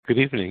Good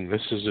evening.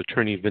 This is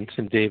Attorney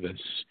Vincent Davis.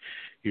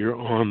 You're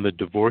on the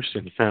Divorce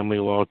and Family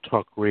Law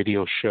Talk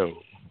radio show.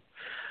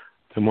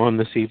 I'm on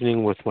this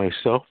evening with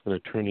myself and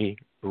Attorney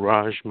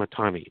Raj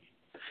Matani.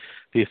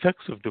 The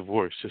effects of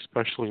divorce,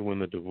 especially when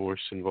the divorce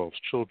involves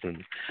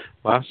children,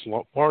 last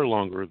far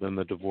longer than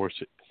the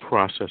divorce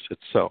process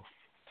itself.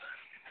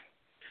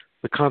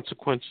 The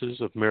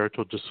consequences of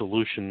marital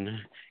dissolution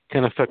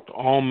can affect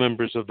all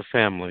members of the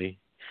family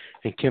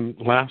and can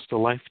last a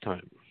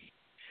lifetime.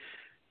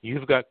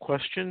 You've got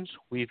questions,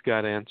 we've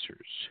got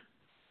answers.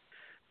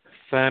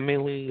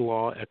 Family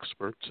law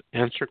experts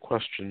answer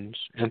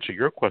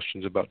your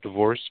questions about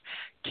divorce,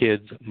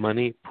 kids,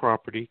 money,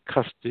 property,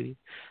 custody,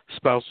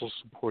 spousal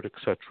support,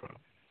 etc.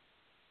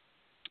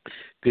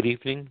 Good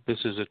evening. This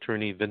is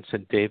Attorney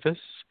Vincent Davis,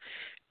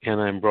 and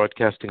I'm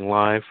broadcasting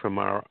live from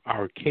our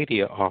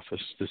Arcadia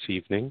office this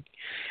evening.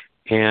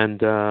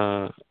 And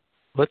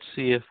let's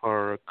see if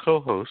our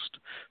co-host,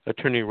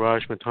 Attorney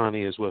Raj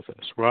Matani, is with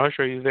us. Raj,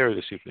 are you there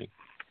this evening?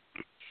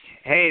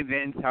 Hey,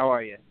 Vince. How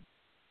are you?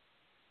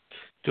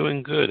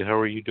 Doing good. How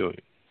are you doing?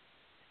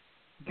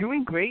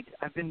 Doing great.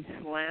 I've been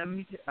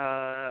slammed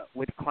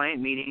with client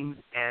meetings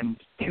and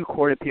 2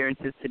 court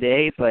appearances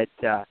today, but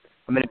I'm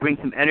going to bring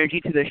some energy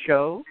to the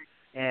show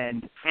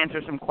and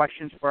answer some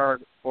questions for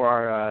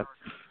our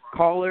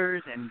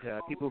callers and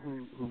people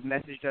who've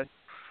messaged us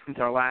since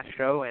our last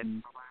show,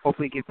 and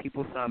hopefully give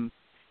people some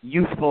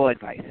useful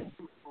advice.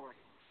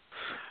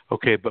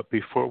 Okay, but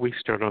before we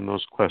start on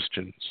those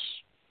questions,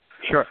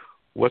 sure.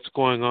 What's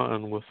going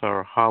on with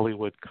our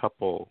Hollywood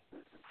couple,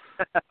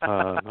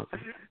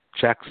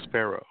 Jack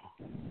Sparrow?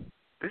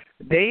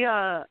 They,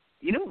 I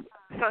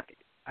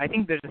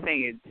think there's a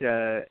saying.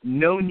 It's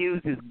no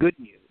news is good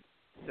news.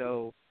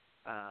 So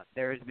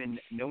there have been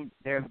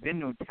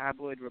no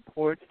tabloid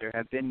reports. There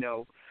have been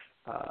no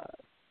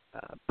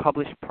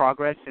published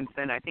progress since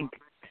then. I think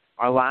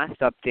our last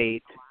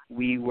update,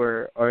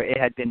 it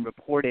had been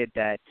reported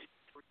that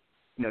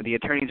the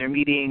attorneys are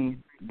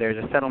meeting. There's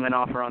a settlement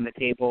offer on the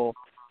table.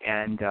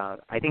 And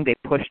I think they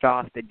pushed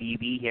off the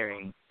DV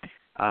hearing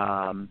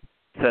so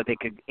that they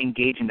could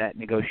engage in that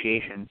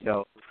negotiation.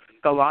 So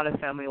a lot of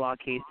family law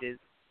cases,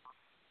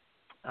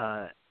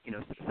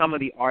 some of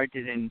the art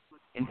is in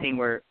seeing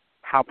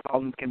how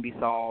problems can be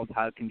solved,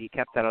 how it can be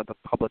kept out of the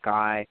public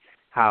eye,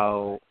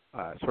 how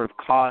sort of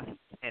costs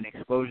and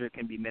exposure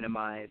can be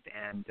minimized,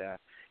 and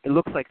it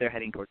looks like they're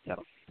heading towards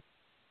settlement.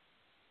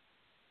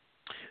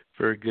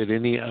 Very good.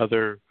 Any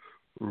other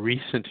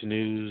recent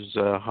news,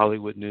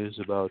 Hollywood news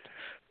about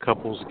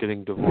couples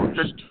getting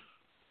divorced?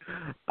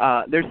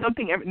 There's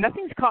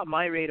nothing's caught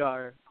my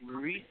radar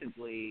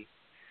recently,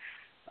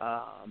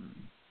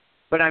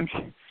 but I'm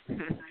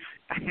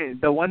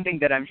the one thing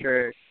that I'm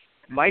sure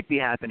might be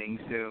happening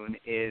soon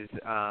is,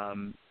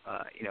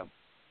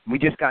 we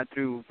just got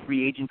through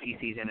free agency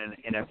season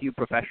in a few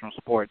professional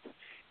sports,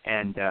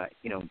 and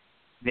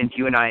Vince,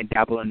 you and I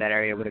dabble in that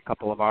area with a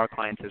couple of our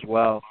clients as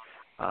well.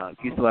 A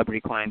few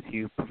celebrity clients, a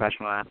few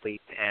professional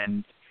athletes,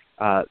 and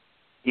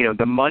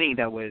the money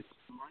that was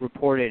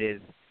reported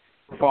is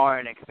far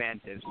and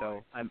expansive.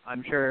 So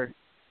I'm sure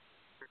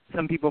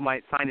some people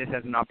might find this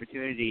as an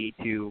opportunity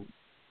to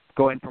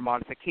go in for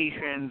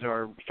modifications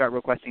or start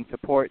requesting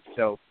support.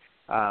 So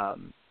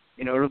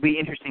it'll be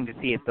interesting to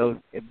see if those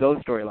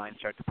storylines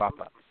start to pop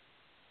up.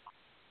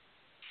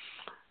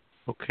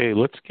 Okay,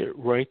 let's get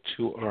right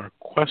to our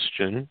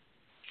question.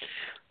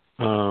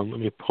 Let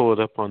me pull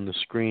it up on the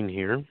screen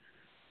here.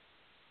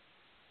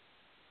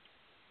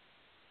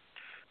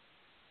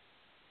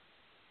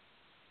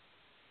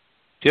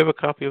 Do you have a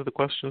copy of the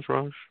questions,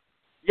 Raj?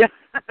 Yeah,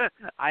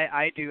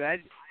 I do.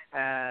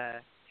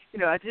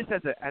 Just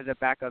as a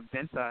backup,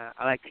 Vince, I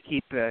like to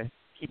keep a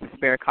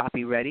spare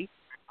copy ready.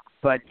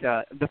 But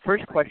the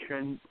first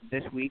question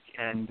this week,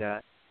 and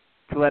to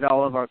let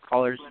all of our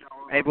callers,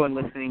 everyone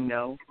listening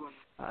know,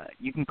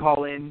 you can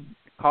call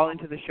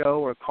into the show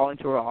or call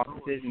into our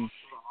offices, and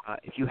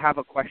if you have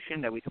a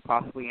question that we could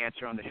possibly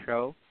answer on the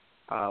show,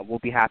 we'll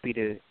be happy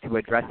to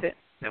address it,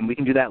 and we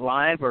can do that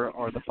live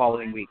or the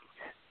following week.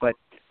 But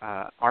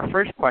our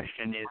first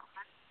question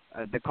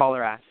is, the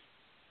caller asks,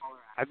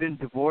 I've been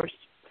divorced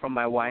from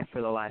my wife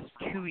for the last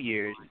 2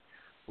 years.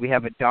 We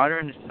have a daughter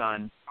and a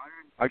son.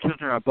 Our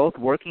children are both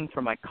working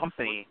for my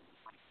company.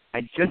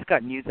 I just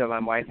got news that my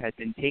wife has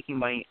been taking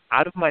money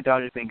out of my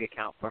daughter's bank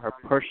account for her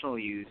personal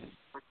use.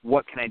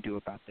 What can I do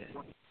about this?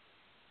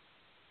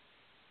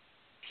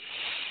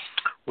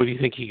 What do you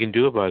think you can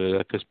do about it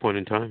at this point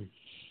in time?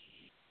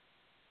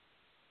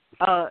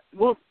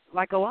 Well,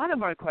 like a lot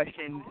of our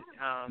questions,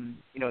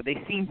 they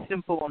seem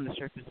simple on the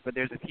surface, but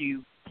there's a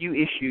few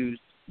issues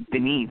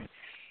beneath.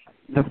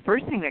 The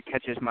first thing that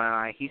catches my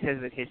eye, he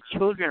says that his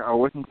children are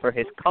working for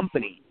his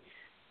company.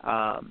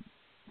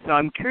 So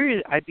I'm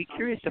curious. I'd be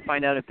curious to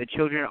find out if the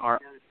children are,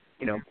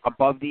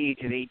 above the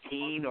age of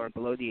 18 or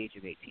below the age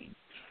of 18.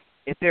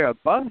 If they're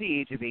above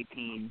the age of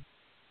 18,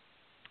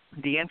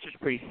 the answer is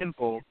pretty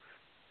simple.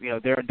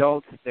 They're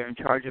adults. They're in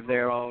charge of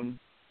their own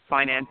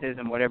finances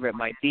and whatever it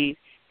might be.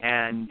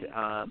 And,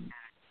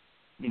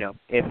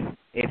 if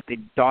If the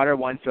daughter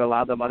wants to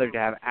allow the mother to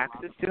have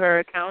access to her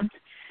account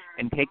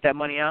and take that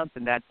money out,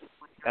 then that's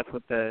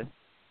what the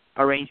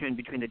arrangement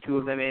between the two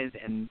of them is,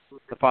 and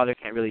the father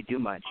can't really do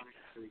much.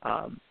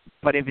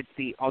 But if it's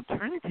the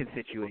alternative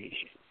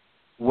situation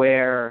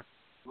where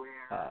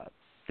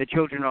the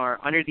children are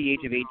under the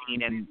age of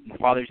 18 and the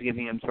father's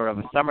giving them sort of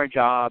a summer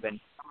job and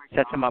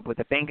sets them up with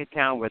a bank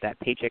account where that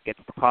paycheck gets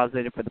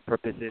deposited for the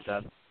purposes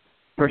of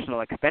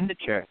personal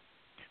expenditure,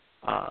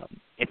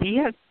 if he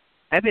has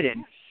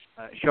evidence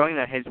showing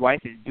that his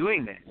wife is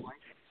doing this,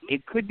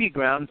 it could be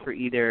grounds for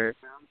either,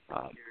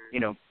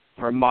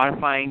 for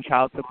modifying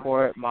child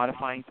support,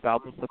 modifying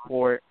spousal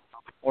support,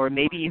 or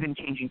maybe even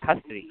changing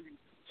custody.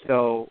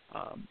 So,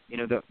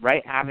 the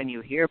right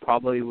avenue here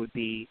probably would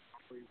be,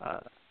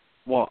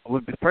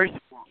 first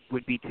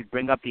would be to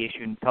bring up the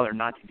issue and tell her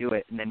not to do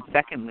it. And then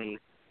secondly,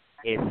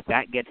 if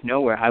that gets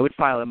nowhere, I would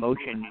file a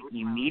motion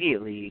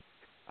immediately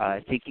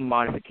seeking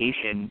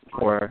modification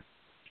for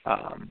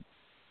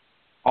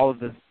all of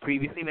the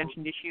previously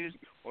mentioned issues,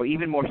 or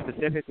even more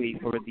specifically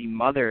for the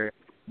mother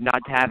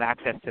not to have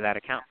access to that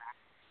account.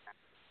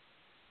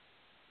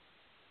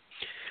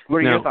 What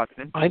are your thoughts,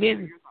 Vin? I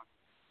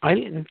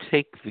didn't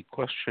take the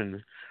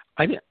question.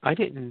 I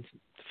didn't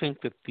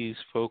think that these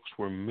folks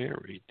were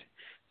married.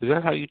 Is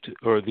that how you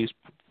or these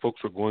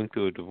folks were going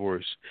through a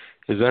divorce?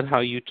 Is that how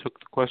you took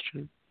the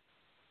question?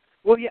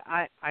 Well, yeah,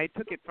 I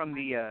took it from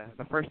the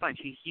first line.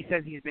 He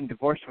says he's been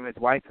divorced from his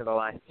wife for the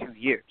last 2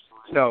 years.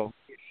 So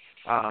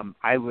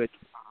I would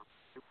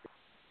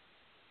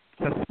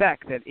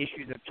suspect that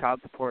issues of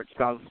child support,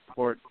 spousal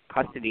support,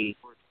 custody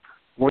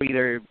were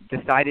either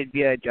decided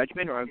via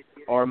judgment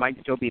or might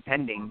still be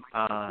pending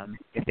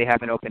if they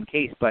have an open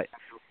case. But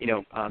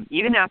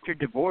even after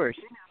divorce,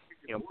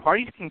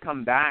 parties can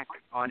come back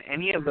on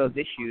any of those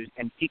issues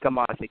and seek a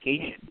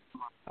modification.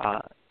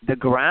 The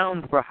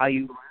ground for how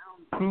you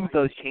prove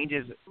those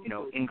changes,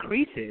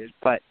 increases,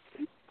 but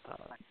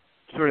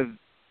sort of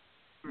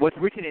what's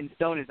written in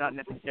stone is not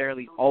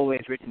necessarily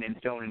always written in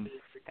stone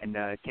and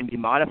can be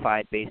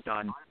modified based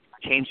on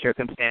changed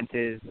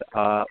circumstances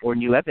or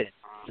new evidence.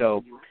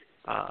 So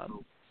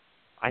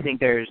I think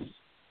there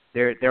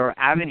are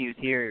avenues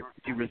here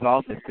to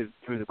resolve this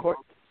through the court.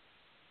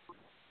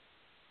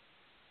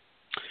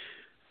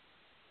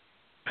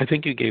 I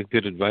think you gave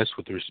good advice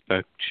with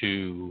respect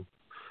to,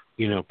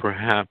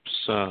 perhaps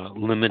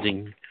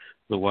limiting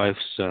the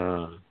wife's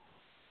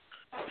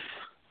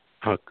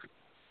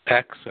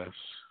access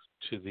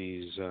to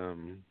these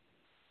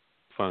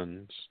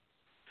funds,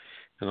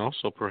 and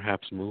also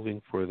perhaps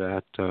moving for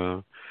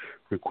that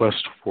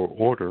request for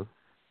order,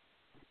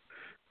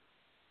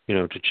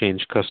 to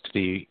change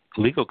custody,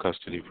 legal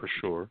custody for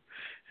sure,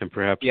 and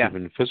perhaps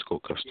even physical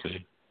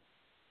custody.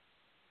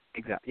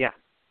 Exactly. Yeah.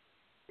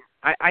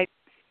 I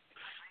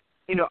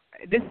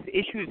this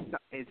issue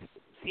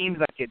seems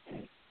like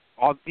it's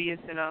obvious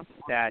enough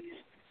that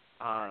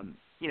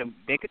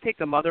they could take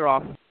the mother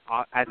off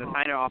as a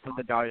signer off of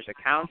the daughter's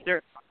accounts.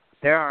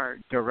 There are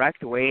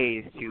direct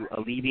ways to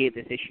alleviate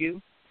this issue,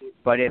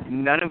 but if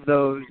none of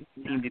those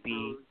seem to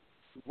be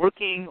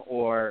working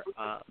or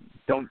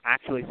don't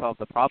actually solve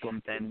the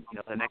problem, then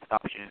the next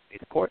option is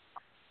court.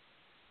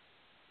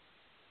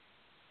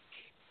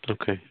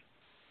 Okay.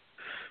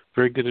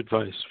 Very good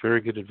advice. Very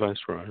good advice,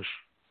 Raj.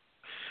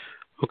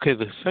 Okay,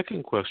 the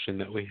second question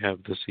that we have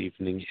this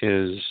evening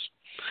is,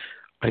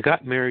 I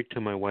got married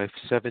to my wife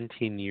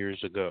 17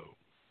 years ago.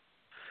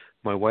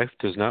 My wife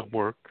does not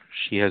work.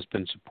 She has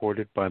been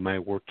supported by my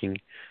working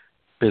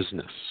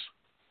business.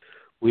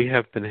 We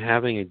have been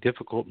having a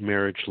difficult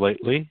marriage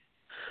lately.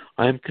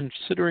 I am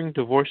considering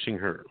divorcing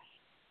her.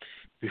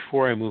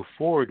 Before I move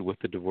forward with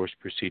the divorce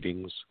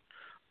proceedings,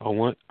 I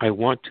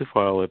want to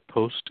file a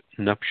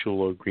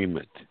post-nuptial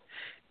agreement.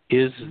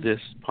 Is this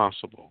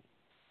possible?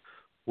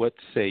 What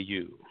say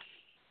you?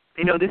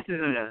 This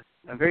is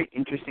a very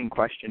interesting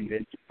question,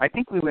 Vince. I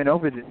think we went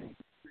over this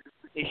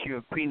issue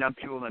of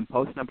prenuptial and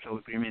postnuptial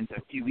agreements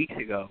a few weeks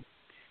ago.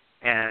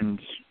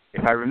 And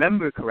if I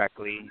remember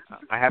correctly,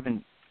 I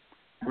haven't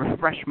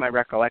refreshed my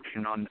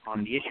recollection on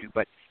the issue,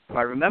 but if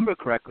I remember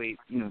correctly,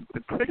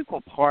 the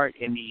critical part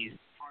in these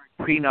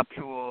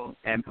prenuptial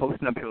and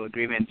postnuptial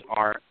agreements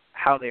are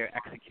how they are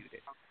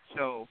executed.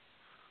 So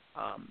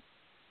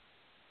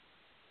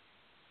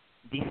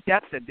the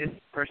steps that this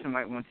person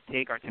might want to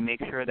take are to make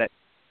sure that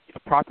it's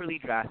properly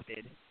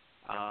drafted,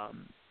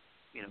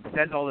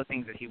 says all the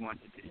things that he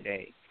wanted to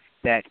say,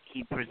 that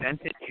he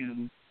presents it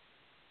to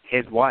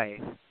his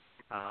wife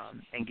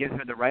and gives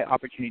her the right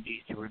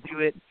opportunities to review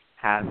it,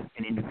 have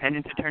an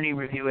independent attorney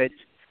review it,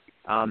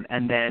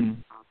 and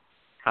then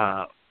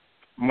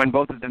when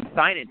both of them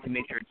sign it, to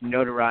make sure it's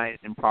notarized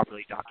and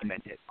properly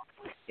documented.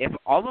 If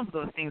all of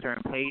those things are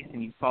in place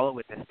and you follow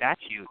with the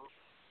statute,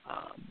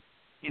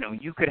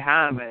 you could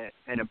have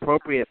an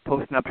appropriate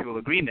postnuptial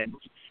agreement,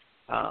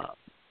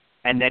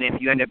 and then if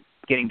you end up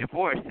getting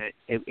divorced,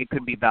 it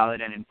could be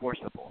valid and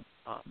enforceable.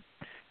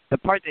 The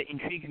part that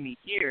intrigues me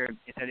here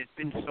is that it's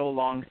been a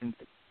long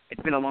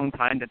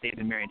time that they've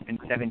been married. It's been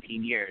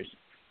 17 years.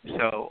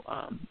 So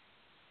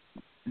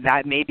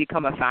that may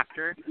become a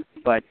factor,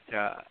 but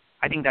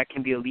I think that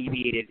can be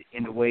alleviated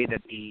in the way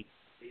that the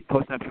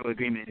postnuptial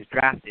agreement is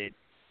drafted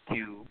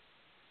to,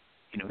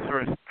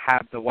 sort of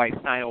have the wife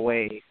sign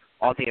away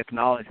all the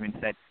acknowledgments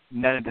that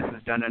none of this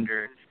was done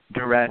under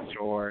duress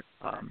or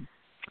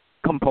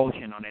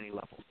compulsion on any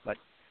level. But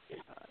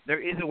there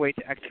is a way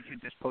to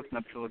execute this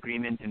postnuptial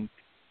agreement, and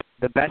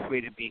the best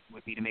way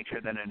would be to make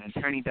sure that an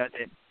attorney does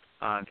it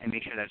and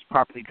make sure that it's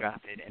properly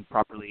drafted and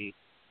properly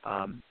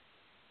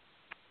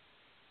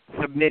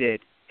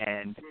submitted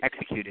and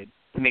executed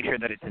to make sure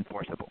that it's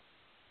enforceable.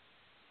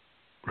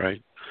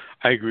 Right.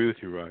 I agree with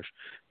you, Raj.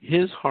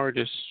 His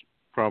hardest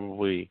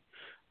probably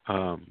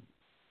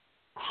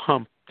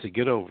hump to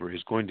get over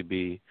is going to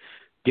be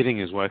getting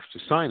his wife to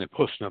sign a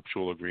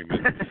postnuptial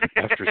agreement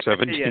after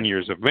 17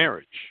 years of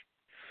marriage.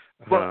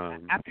 Well,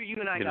 after you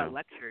and I got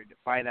lectured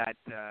by that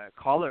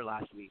caller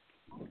last week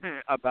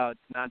about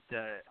not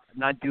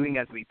doing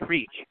as we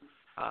preach,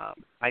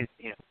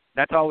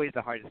 that's always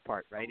the hardest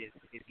part, right?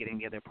 Is getting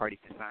the other party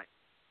to sign.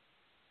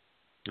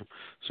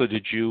 So,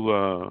 did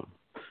you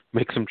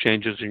make some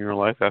changes in your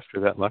life after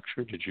that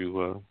lecture? Did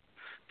you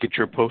get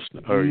your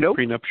Nope.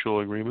 prenuptial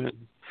agreement?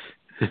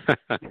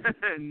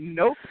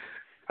 Nope.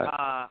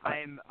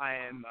 I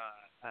am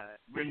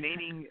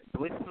remaining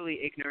blissfully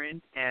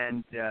ignorant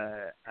and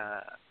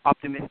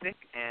optimistic,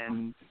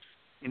 and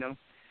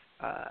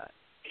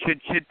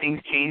should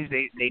things change,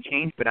 they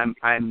change. But I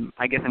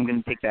guess I'm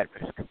going to take that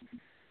risk.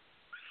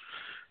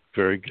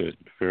 Very good,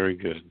 very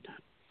good.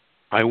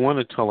 I want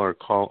to tell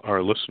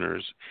our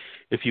listeners,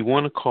 if you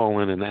want to call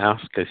in and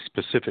ask a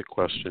specific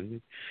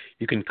question,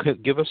 you can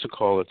give us a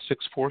call at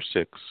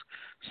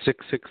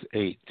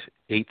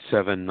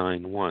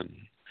 646-668-8791.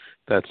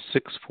 That's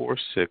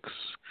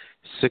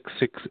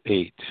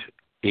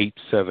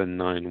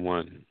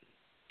 646-668-8791.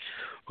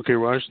 Okay,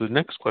 Raj, the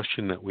next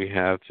question that we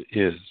have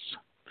is,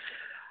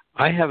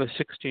 I have a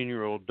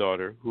 16-year-old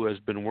daughter who has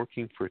been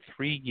working for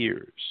 3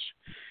 years.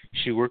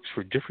 She works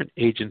for different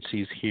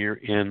agencies here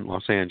in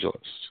Los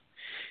Angeles.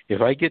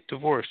 If I get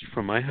divorced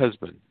from my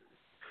husband,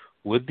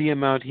 would the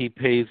amount he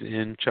pays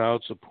in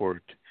child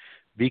support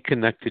be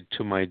connected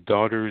to my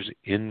daughter's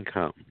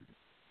income?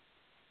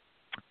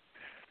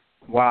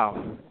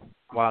 Wow,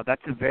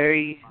 that's a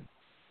very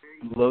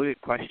loaded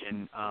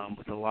question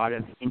with a lot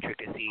of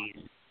intricacies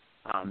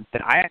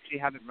that I actually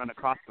haven't run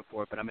across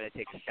before, but I'm going to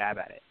take a stab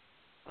at it.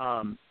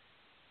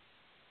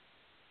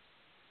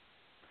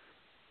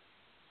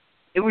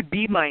 It would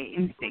be my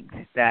instinct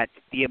that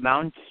the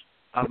amount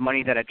of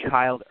money that a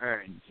child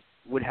earns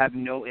would have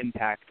no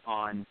impact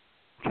on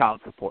child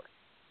support.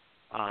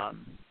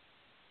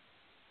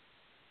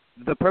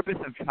 The purpose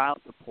of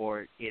child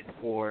support is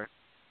for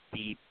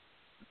the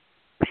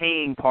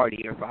paying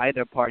party or for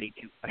either party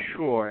to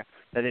assure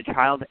that the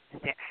child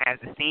has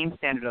the same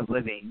standard of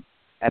living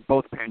at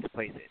both parents'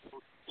 places.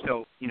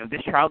 So,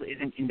 this child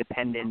isn't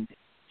independent.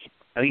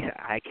 At least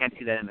I can't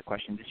see that in the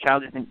question. This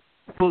child isn't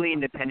fully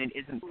independent,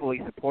 isn't fully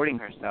supporting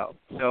herself.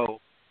 So,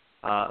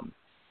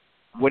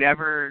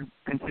 whatever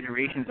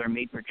considerations are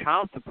made for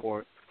child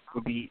support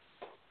would be,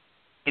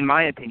 in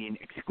my opinion,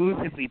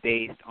 exclusively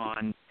based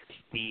on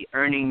the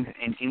earnings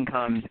and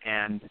incomes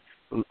and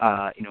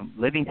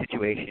living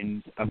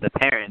situations of the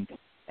parent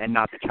and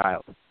not the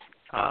child.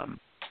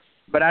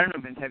 But I don't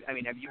know, Vince.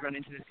 Have you run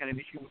into this kind of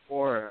issue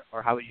before,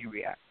 or how would you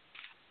react?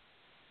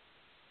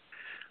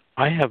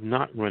 I have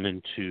not run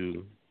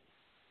into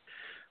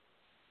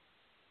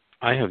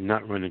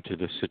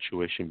this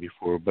situation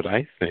before, but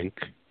I think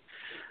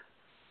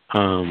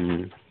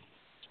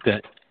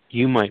that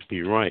you might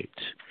be right.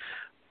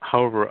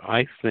 However,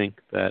 I think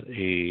that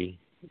an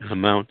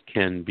argument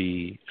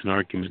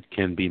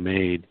can be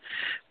made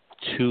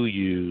to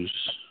use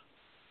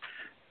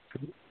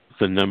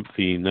the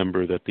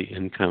number that the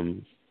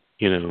income,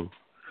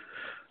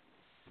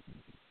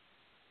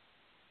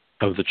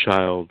 of the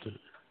child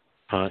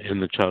in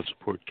the child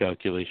support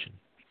calculation.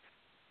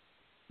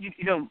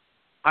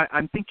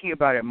 I'm thinking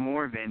about it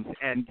more, Vince,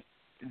 and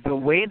the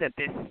way that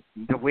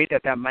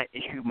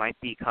issue might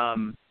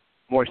become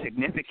more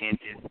significant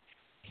is,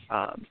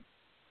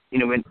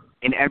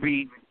 in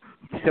every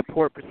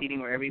support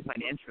proceeding or every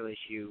financial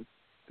issue,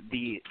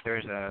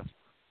 there's a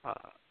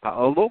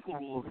local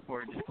rule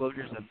for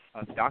disclosures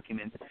of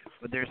documents,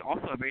 but there's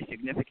also a very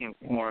significant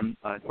form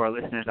for our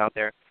listeners out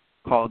there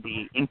called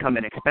the income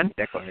and expense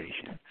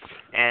declaration.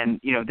 And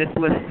this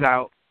lists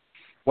out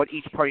what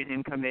each party's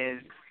income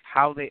is,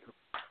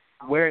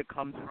 where it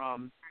comes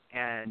from,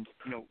 and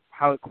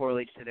how it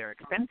correlates to their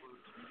expenses.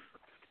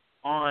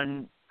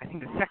 On, I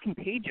think, the second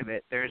page of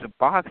it, there's a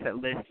box that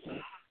lists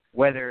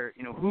whether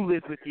who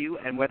lives with you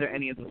and whether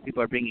any of those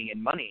people are bringing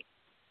in money.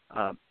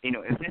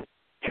 If this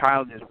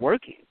child is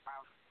working,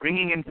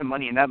 bringing in some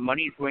money, and that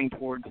money is going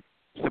towards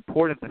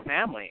support of the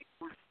family,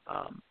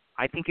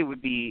 I think it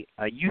would be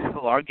a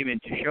useful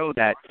argument to show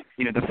that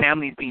the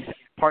family is being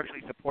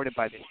partially supported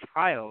by this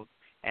child,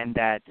 and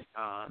that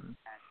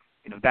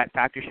that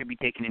factor should be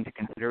taken into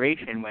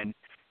consideration when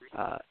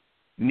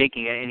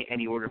making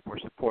any order for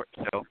support.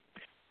 So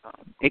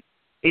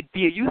it'd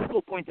be a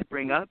useful point to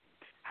bring up.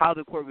 how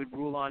the court would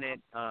rule on it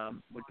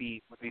would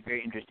be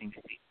very interesting to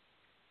see.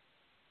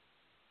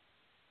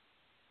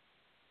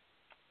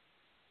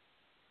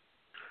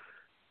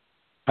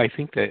 I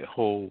think that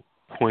whole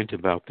point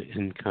about the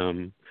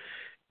income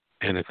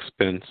and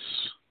expense,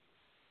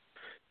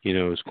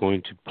 is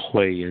going to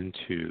play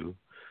into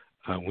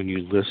when you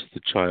list the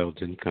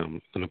child's income,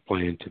 going to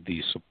play into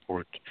the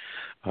support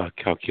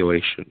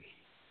calculation.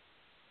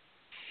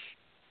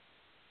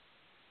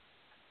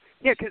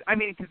 Yeah,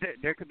 because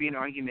there could be an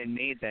argument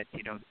made that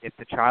if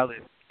the child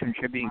is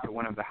contributing to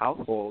one of the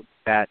households,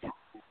 that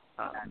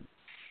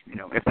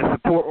if the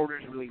support order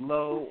is really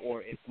low,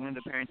 or if one of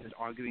the parents is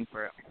arguing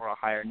for a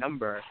higher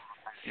number,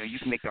 you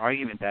can make the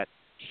argument that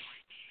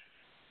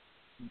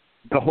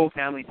the whole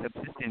family's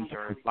subsistence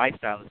or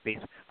lifestyle is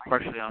based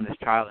partially on this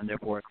child, and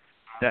therefore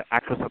the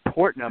actual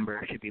support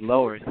number should be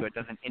lower so it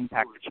doesn't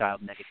impact the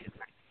child negatively.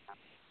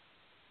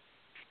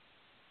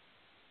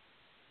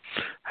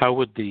 How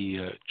would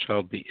the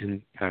child be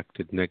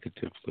impacted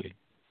negatively?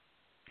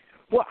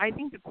 Well, I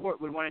think the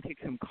court would want to take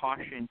some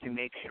caution to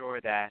make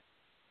sure that,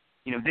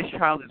 this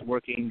child is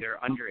working, they're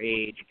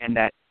underage, and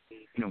that,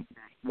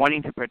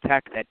 wanting to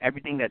protect that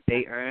everything that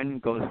they earn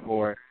goes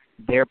for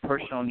their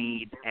personal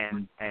needs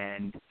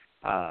and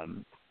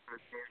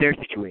their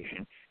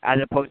situation, as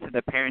opposed to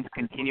the parents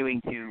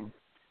continuing to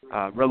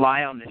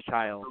rely on this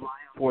child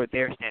for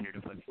their standard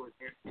of living.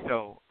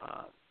 So,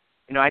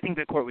 I think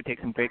the court would take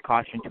some great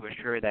caution to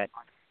assure that,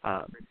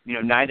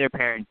 neither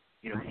parent,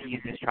 sees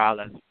this child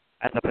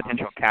as a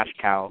potential cash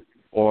cow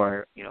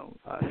or,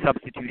 a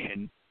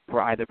substitution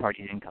for either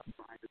party's income.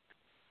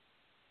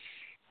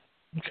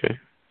 Okay.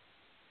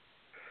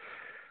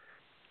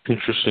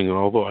 Interesting,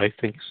 although I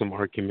think some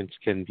arguments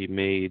can be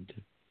made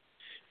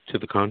to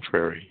the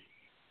contrary.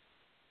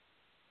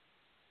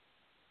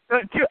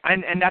 True,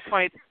 and that's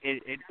why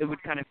it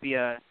would kind of be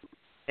an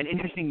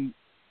interesting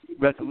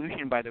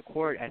resolution by the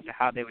court as to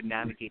how they would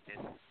navigate this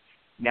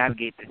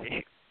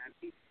issue.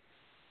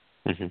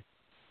 Mm-hmm.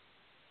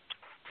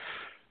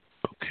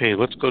 Okay,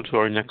 let's go to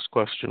our next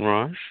question,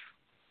 Raj.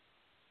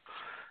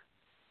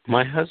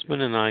 My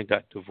husband and I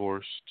got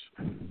divorced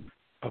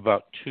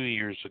about 2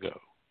 years ago.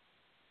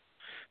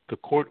 The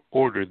court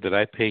ordered that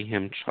I pay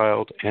him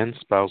child and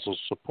spousal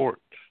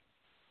support.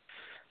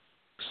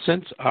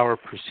 Since our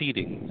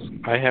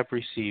proceedings, I have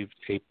received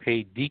a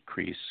pay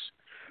decrease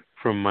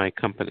from my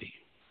company.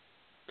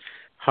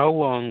 How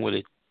long would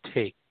it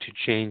take to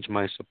change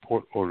my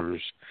support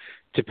orders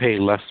to pay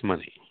less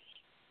money?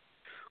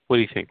 What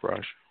do you think,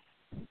 Raj?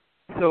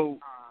 So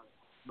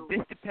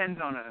this depends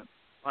on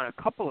a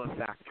couple of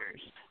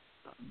factors.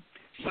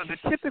 So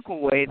the typical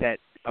way that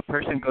a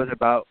person goes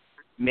about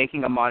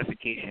making a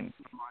modification,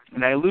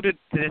 and I alluded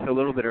to this a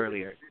little bit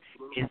earlier,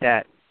 is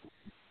that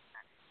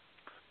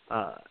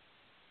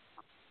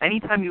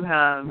anytime you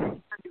have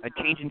a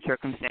change in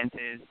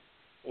circumstances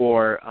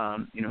or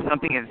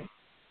something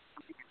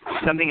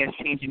has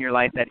changed in your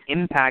life that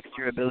impacts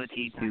your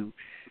ability to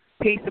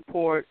pay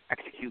support,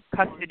 execute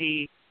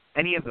custody,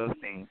 any of those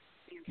things,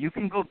 you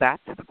can go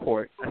back to the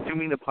court,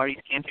 assuming the parties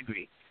can't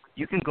agree.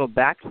 You can go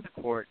back to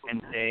the court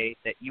and say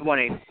that you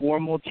want a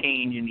formal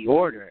change in the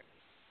order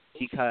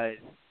because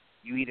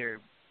you either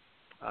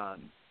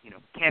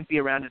can't be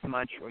around as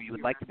much, or you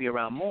would like to be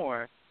around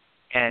more,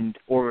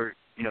 or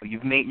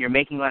you're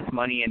making less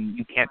money and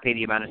you can't pay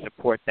the amount of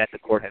support that the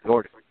court has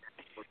ordered.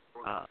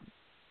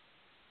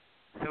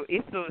 So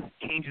if those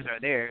changes are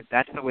there,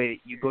 that's the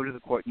way you go to the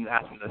court and you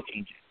ask for those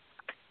changes.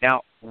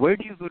 Now, where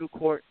do you go to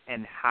court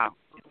and how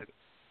is the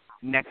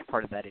next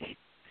part of that issue.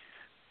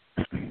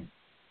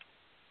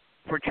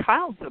 For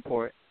child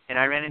support, and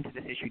I ran into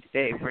this issue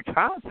today, for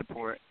child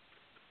support,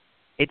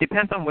 it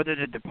depends on whether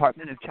the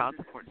Department of Child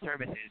Support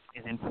Services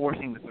is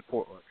enforcing the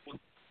support orders.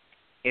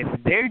 If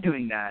they're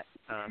doing that,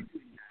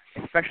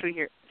 especially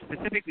here,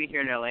 specifically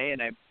here in LA,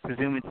 and I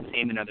presume it's the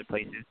same in other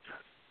places,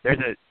 there's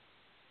a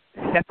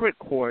separate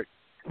court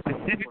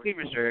specifically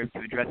reserved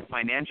to address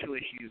financial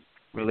issues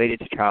related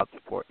to child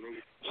support.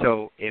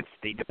 So if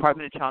the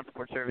Department of Child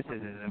Support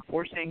Services is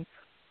enforcing,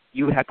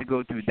 you would have to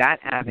go through that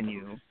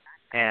avenue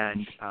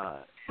and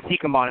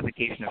seek a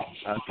modification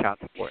of child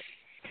support.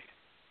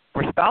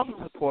 For spousal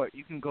support,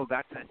 you can go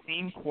back to the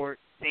same court,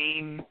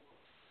 same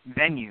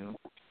venue,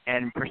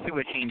 and pursue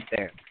a change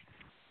there.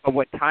 But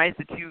what ties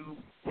the two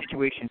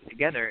situations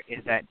together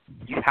is that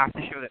you have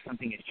to show that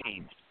something has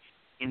changed.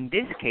 In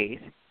this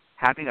case,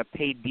 having a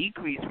pay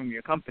decrease from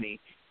your company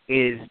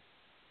is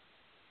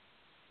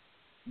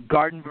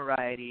garden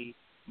variety,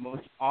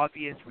 most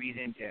obvious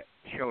reason to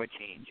show a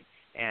change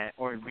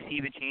or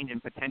receive a change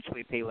and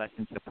potentially pay less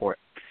in support.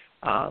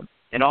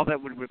 And all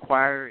that would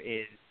require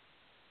is,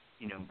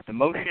 the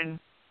motion,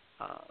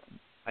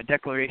 a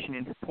declaration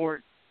in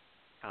support,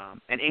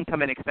 an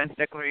income and expense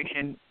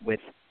declaration with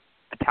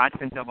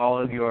attachments of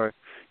all of your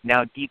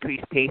now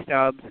decreased pay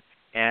stubs,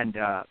 and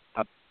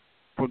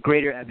for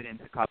greater evidence,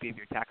 a copy of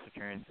your tax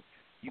returns.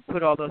 You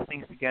put all those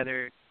things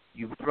together,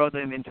 you throw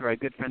them into our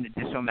good friend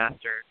the Disso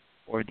Master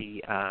or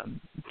the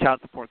child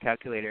support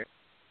calculator,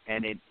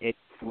 and it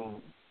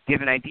will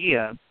give an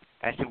idea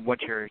as to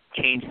what your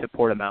change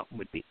support amount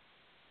would be.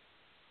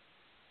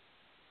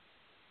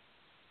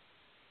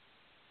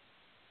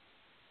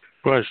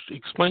 Raj,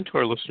 explain to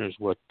our listeners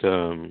what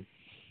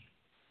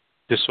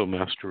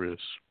dissolution is.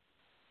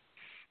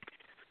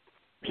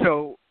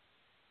 So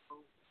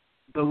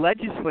the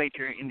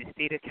legislature in the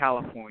state of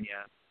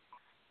California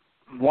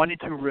wanted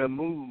to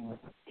remove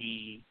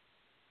the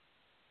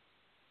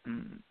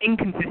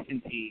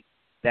inconsistency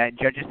that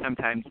judges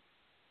sometimes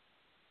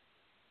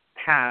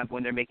have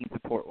when they're making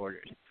support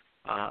orders.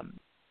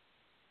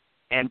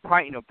 And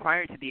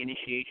prior to the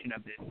initiation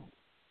of this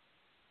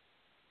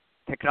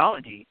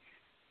technology,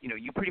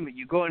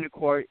 you go into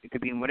court. It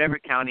could be in whatever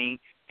county.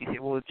 You say,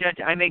 well, judge,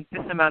 I make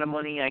this amount of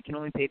money. I can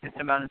only pay this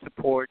amount in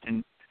support.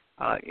 And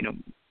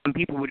some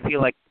people would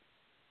feel like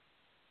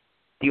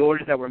the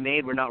orders that were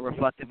made were not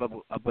reflective of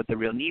what the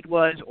real need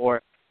was,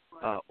 or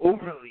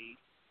overly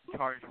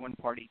charged one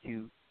party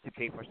to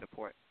pay for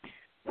support.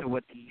 So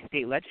what the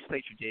state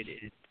legislature did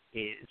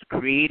is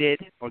created,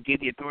 or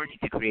gave the authority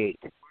to create,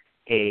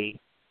 a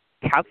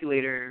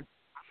calculator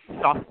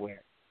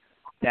software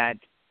that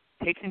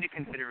takes into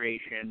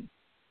consideration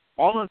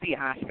all of the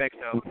aspects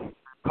of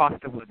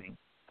cost of living,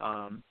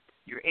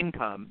 your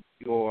income,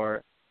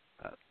 your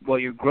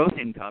gross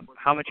income,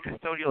 how much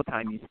custodial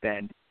time you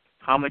spend,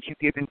 how much you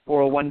give in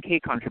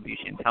 401k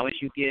contributions, how much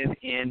you give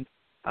in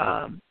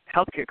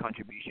healthcare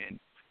contribution,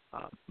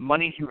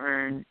 monies you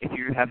earn if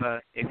you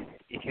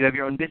have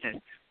your own business,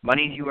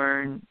 monies you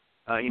earn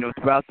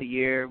throughout the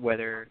year,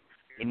 whether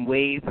in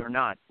waves or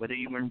not, whether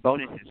you earn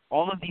bonuses,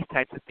 all of these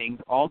types of things,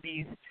 all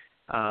these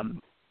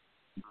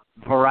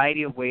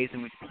variety of ways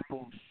in which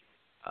people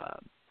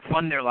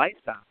fund their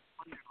lifestyle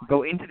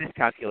go into this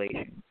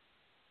calculation.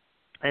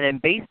 And then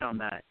based on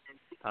that,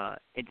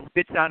 it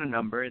spits out a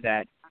number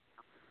that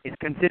is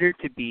considered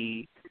to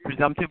be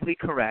presumptively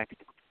correct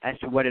as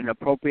to what an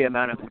appropriate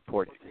amount of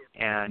support is.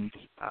 And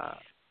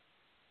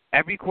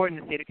every court in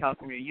the state of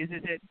California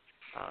uses it.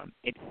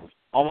 It's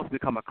almost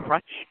become a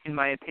crutch, in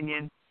my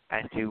opinion,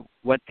 as to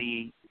what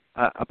the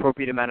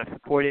appropriate amount of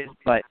support is.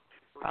 But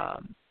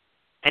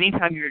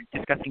anytime you're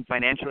discussing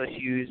financial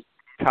issues,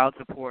 child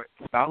support,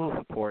 spousal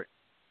support,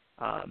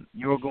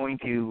 you're going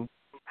to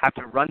have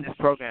to run this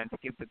program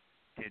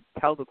to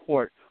tell the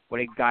court what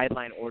a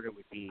guideline order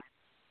would be.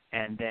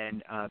 And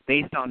then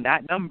based on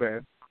that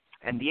number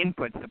and the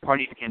inputs, the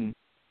parties can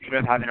sort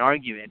of have an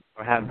argument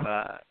or have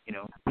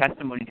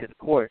testimony to the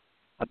court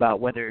about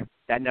whether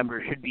that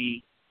number should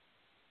be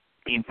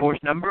the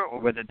enforced number or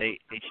whether they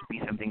should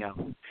be something else.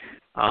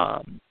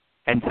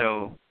 And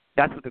so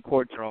that's what the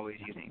courts are always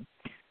using.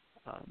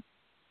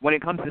 When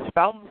it comes to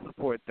spousal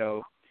support,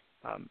 though,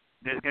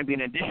 there's going to be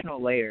an additional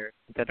layer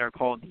that are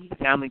called the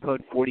Family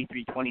Code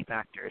 4320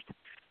 factors.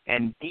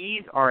 And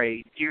these are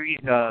a series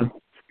of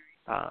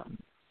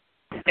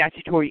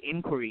statutory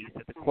inquiries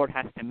that the court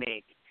has to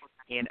make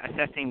in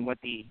assessing what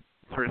the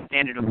sort of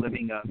standard of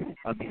living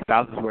of the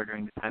spouses were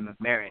during the time of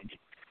marriage.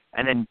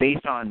 And then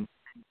based on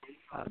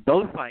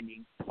those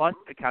findings, plus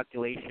the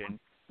calculation,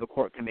 the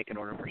court can make an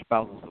order for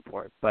spousal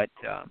support. But,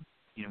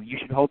 you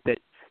should hope that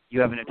you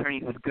have an attorney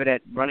who's good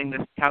at running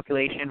this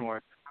calculation,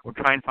 or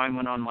try and find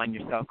one online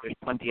yourself. There's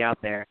plenty out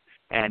there,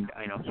 and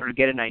sort of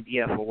get an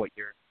idea for what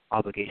your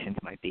obligations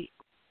might be.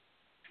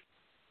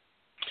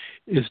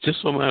 Is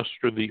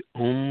Dissolution the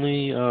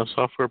only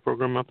software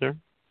program out there?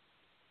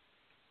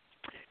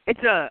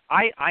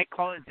 I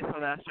call it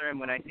Dissolution, and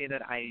when I say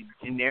that, I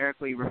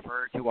generically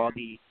refer to all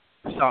the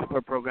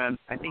software programs.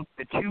 I think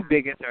the two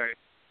biggest are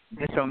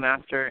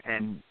Dissolution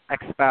and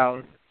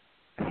Xspouse.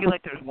 I feel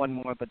like there's one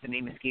more, but the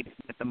name escapes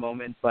me at the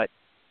moment. But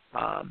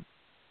I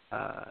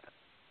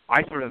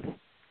sort of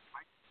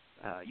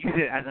use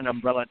it as an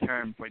umbrella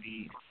term for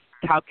the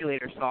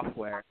calculator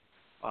software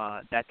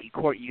that the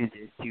court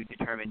uses to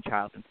determine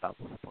child and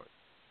spousal support.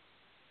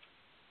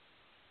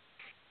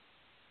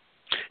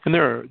 And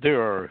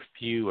there are a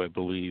few, I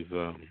believe,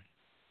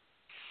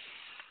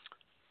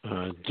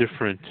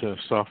 different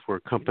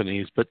software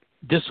companies, but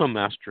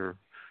Dissolution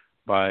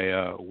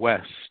by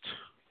West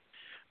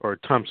or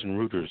Thomson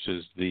Reuters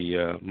is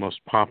the most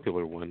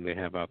popular one they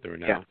have out there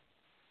now.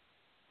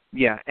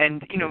 Yeah,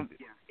 and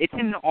it's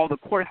in all the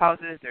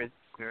courthouses.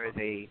 There is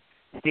a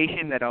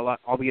station that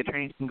all the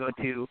attorneys can go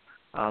to,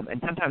 and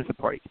sometimes the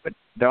parties, but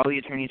all the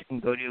attorneys can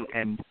go to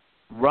and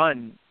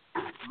run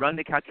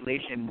the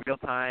calculation in real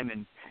time.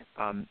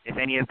 And if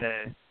any of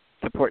the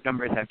support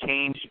numbers have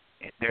changed,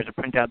 there's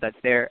a printout that's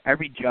there.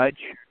 Every judge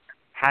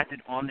has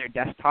it on their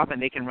desktop,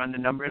 and they can run the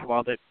numbers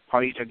while the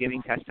parties are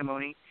giving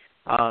testimony.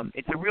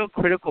 It's a real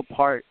critical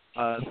part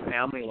of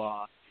family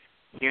law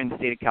here in the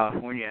state of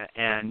California.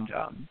 And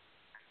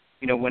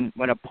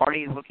when a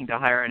party is looking to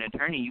hire an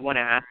attorney, you want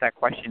to ask that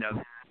question of,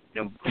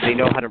 do they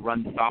know how to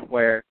run the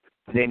software?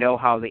 Do they know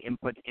how the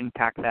inputs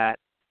impact that?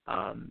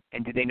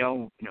 And do they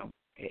know,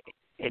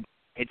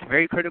 it's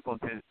very critical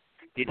to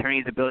the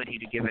attorney's ability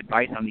to give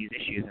advice on these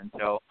issues. And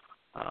so,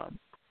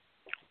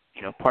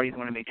 parties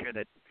want to make sure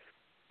that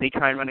they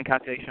try and run a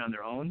calculation on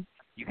their own.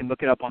 You can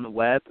look it up on the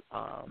web.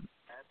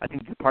 I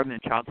think the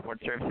Department of Child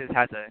Support Services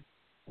has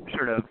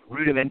sort of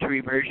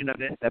rudimentary version of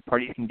this that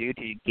parties can do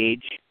to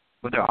gauge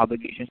what their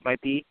obligations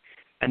might be.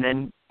 And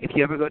then if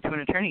you ever go to an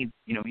attorney,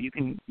 you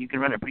can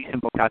run a pretty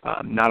simple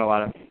not a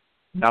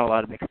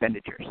lot of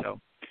expenditure. So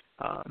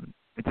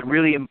it's a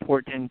really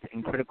important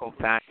and critical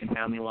fact in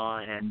family law,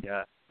 and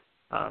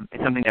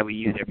it's something that we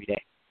use every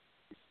day.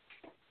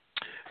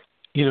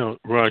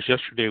 Raj,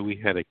 yesterday we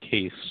had a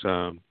case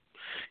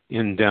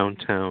in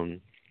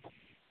downtown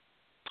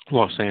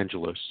Los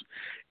Angeles,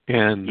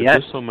 and the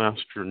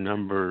Dissomaster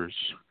numbers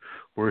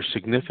were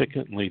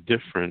significantly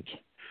different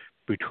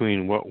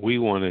between what we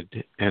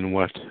wanted and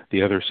what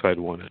the other side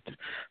wanted.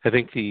 I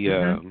think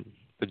the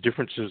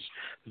differences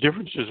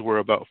were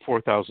about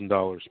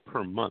 $4,000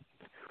 per month.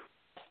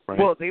 Right?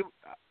 Well, they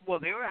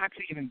were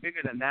actually even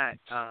bigger than that.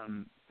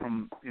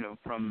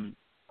 From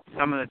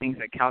some of the things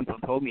that counsel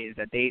told me is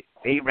that they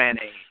ran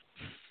a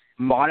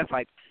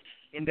modified,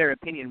 in their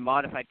opinion,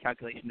 modified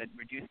calculation that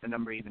reduced the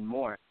number even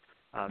more.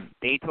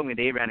 They told me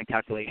they ran a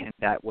calculation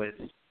that was,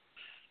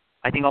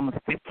 I think, almost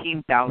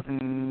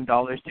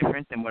 $15,000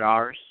 different than what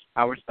ours,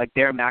 like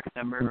their max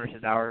number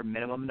versus our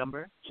minimum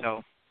number.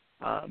 So,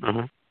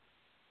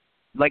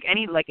 like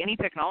any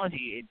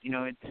technology,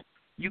 it's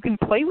you can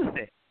play with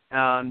it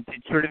to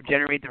sort of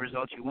generate the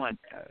results you want.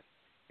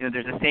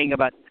 There's a saying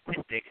about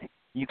statistics: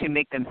 you can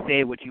make them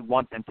say what you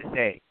want them to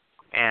say.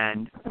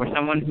 And for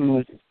someone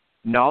who's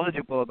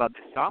knowledgeable about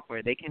this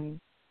software, they can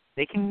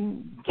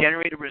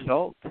generate a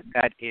result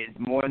that is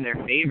more in their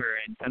favor,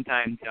 and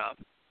sometimes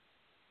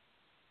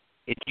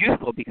it's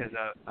useful because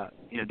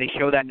they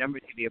show that number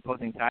to the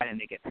opposing side and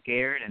they get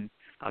scared, and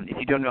if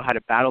you don't know how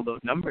to battle those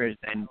numbers,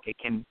 then it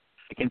can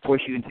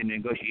force you into a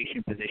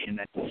negotiation position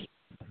that's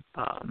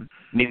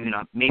maybe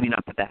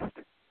not the best.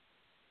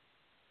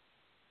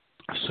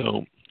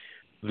 So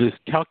this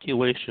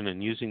calculation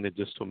and using the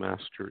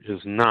Dissomaster is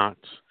not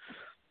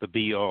the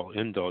be-all,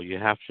 end-all. You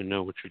have to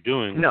know what you're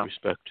doing with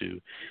respect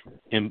to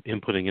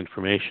inputting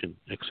information,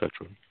 etc.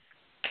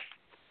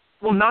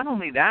 Well, not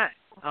only that,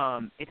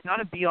 it's not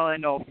a be-all,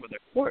 end-all for the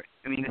court.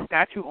 I mean, the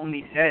statute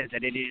only says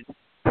that it is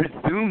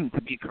presumed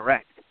to be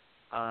correct.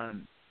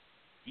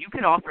 You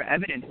can offer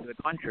evidence to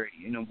the contrary.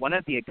 One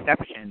of the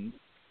exceptions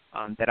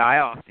that I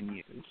often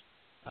use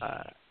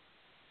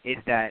is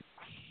that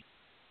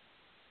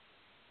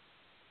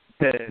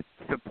the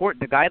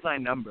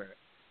guideline number,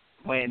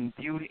 when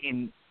viewed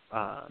in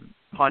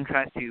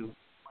contrast to,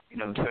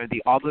 sort of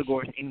the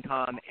obligor's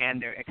income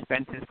and their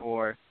expenses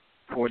for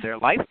their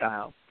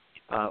lifestyle,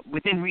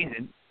 within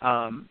reason,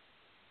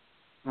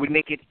 would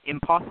make it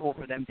impossible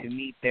for them to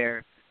meet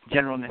their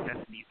general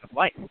necessities of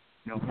life,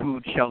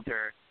 food,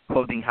 shelter,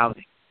 clothing,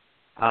 housing.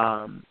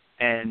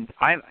 And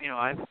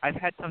I've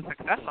had some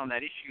success on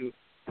that issue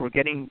for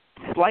getting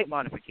slight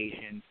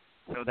modifications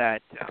so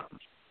that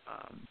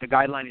the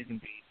guideline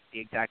isn't the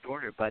exact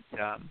order, but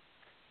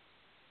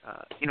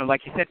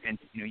like you said,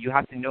 Vince, you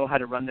have to know how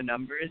to run the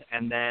numbers,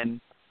 and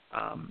then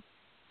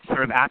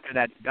sort of after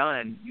that's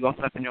done, you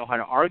also have to know how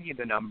to argue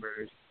the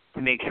numbers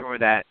to make sure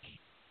that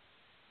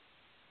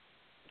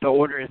the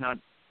order is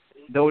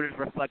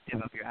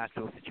reflective of your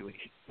actual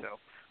situation. So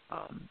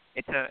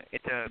it's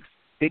a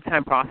big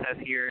time process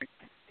here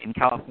in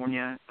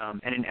California,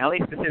 and in LA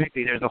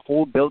specifically, there's a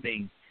whole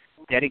building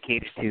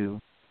dedicated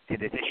to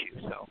this issue.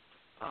 So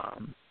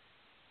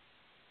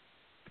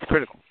it's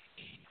critical.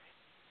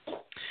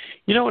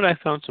 You know what I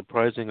found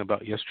surprising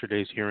about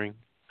yesterday's hearing?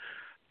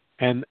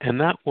 And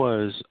that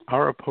was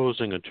our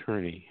opposing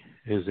attorney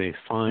is a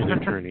fine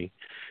attorney.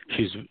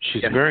 She's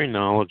very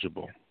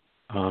knowledgeable.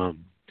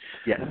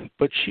 Yes.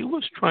 But she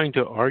was trying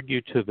to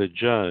argue to the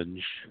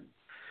judge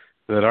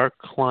that our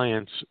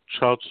client's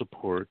child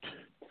support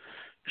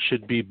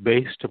should be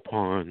based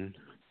upon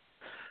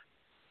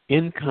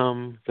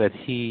income that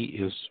he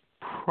is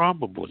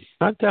probably,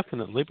 not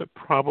definitely, but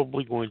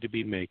probably going to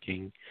be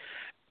making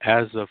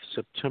as of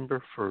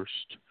September 1st,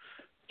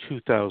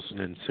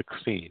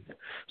 2016.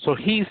 So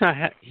he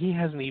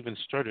hasn't even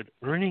started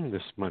earning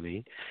this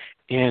money,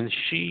 and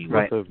she,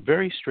 with a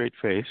very straight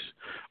face,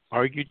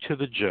 argued to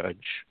the judge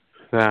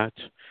that,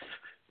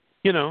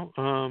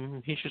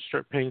 he should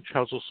start paying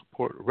child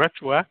support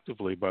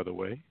retroactively, by the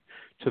way,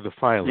 to the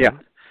filing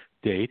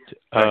date,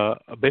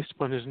 based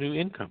upon his new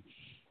income.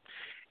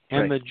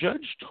 And the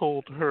judge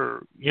told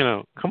her,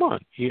 come on,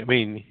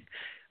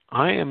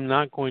 I am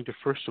not going to,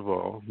 first of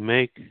all,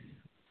 make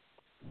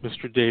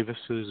Mr. Davis's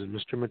and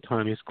Mr.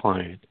 Matani's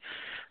client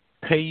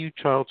pay you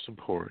child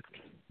support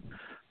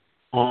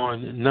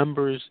on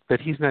numbers that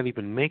he's not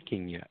even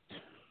making yet.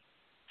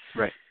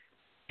 Right.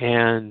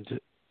 And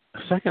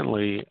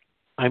secondly,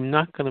 I'm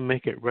not going to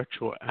make it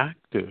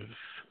retroactive,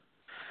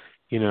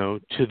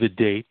 to the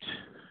date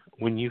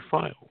when you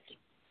filed.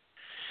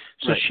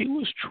 So she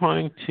was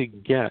trying to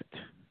get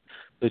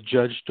the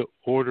judge to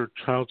order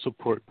child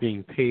support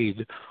being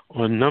paid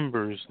on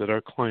numbers that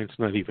our client's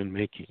not even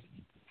making.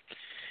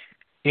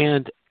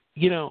 And,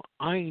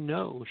 I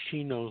know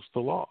she knows the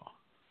law,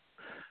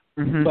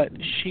 but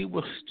she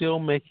was still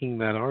making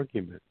that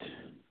argument.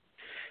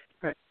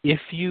 Right. If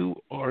you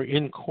are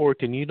in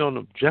court and you don't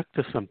object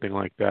to something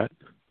like that,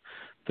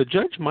 the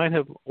judge might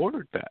have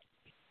ordered that.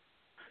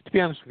 To be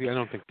honest with you, I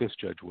don't think this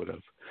judge would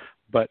have.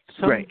 But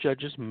some Right.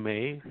 judges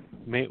may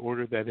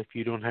order that if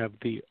you don't have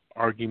the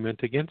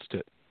argument against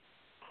it.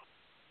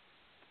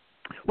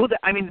 Well,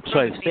 I mean,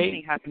 So the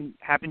same thing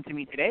happened to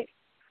me today.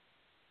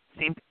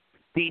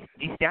 The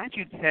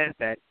statute says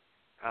that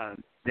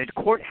the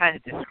court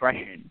has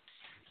discretion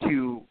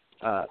to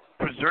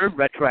preserve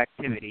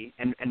retroactivity,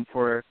 and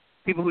for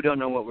people who don't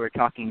know what we're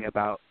talking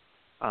about,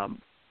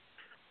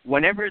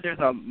 whenever there's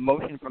a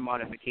motion for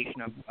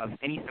modification of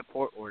any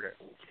support order,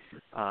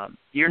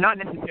 you're not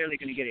necessarily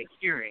going to get a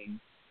hearing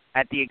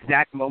at the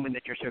exact moment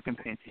that your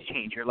circumstances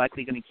change. You're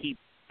likely going to keep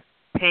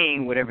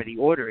paying whatever the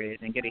order is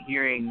and get a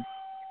hearing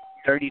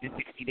 30 to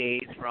 60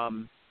 days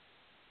from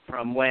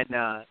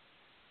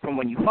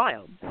when you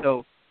filed.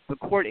 So the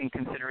court, in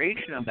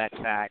consideration of that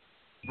fact,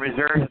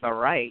 reserves the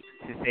right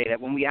to say that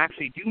when we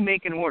actually do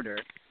make an order,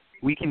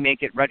 we can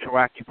make it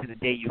retroactive to the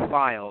day you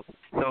filed,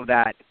 so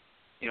that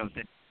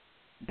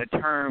the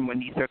term when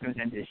these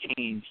circumstances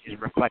change is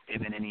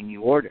reflective in any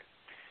new order.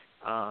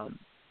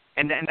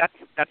 And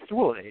that's the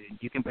rule.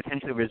 You can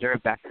potentially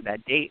reserve back to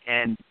that date.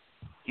 And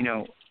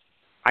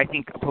I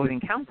think opposing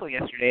counsel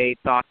yesterday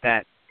thought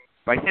that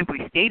by simply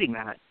stating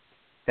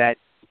that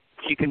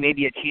she could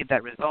maybe achieve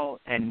that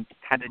result, and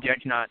had the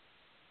judge not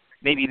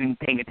maybe even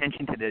paying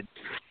attention to the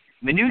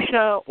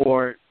minutia,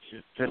 or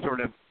just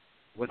sort of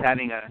was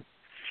having a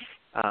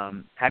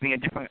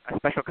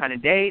special kind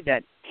of day,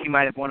 that she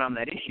might have won on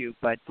that issue.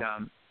 But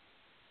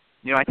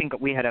I think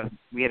we had a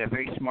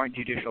very smart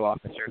judicial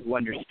officer who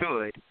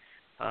understood,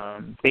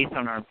 based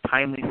on our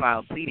timely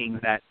filed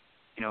pleadings, that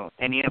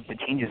any of the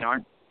changes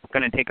aren't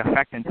going to take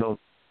effect until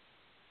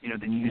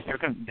the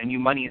new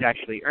money is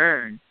actually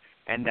earned,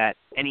 and that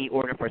any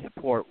order for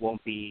support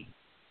won't be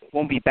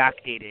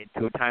backdated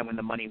to a time when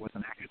the money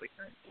wasn't actually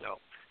earned. So,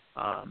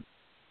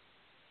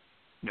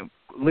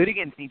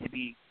 litigants need to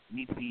be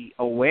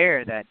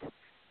aware that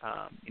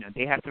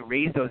they have to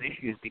raise those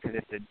issues, because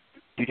if the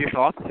judicial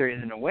officer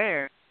isn't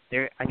aware,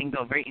 I think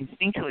they'll very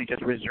instinctually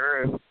just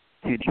reserve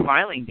to the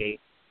filing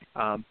date.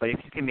 But if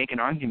you can make an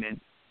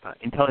argument,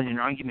 intelligent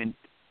argument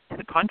to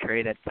the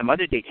contrary, that some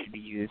other date should be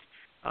used,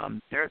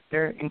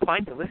 they're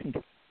inclined to listen to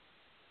it.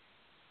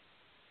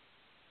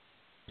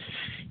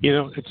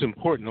 It's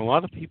important. A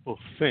lot of people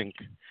think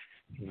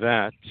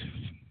that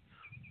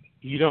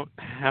you don't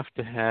have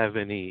to have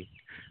any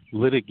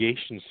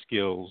litigation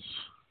skills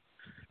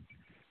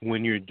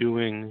when you're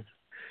doing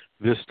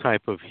this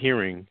type of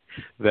hearing,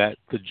 that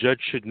the judge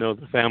should know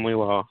the family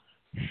law,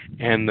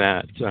 and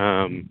that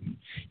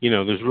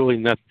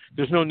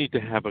there's no need to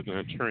have an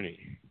attorney.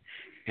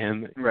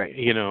 And right.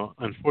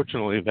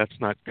 Unfortunately, that's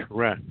not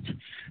correct.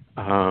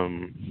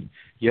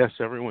 Yes,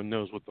 everyone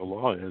knows what the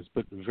law is,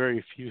 but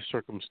very few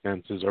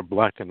circumstances are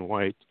black and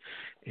white,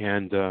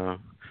 and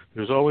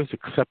there's always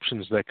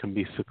exceptions that can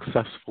be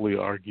successfully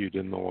argued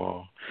in the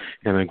law,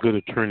 and a good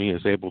attorney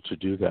is able to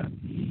do that.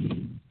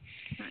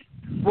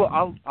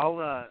 Well,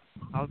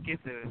 I'll give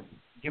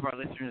our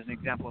listeners an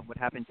example of what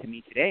happened to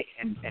me today,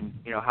 and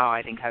how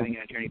I think having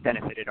an attorney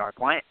benefited our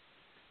client.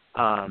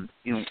 I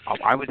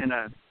was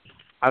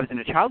in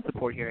a child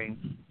support hearing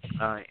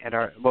at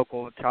our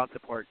local child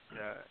support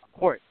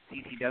court,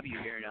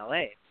 CCW, here in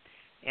LA,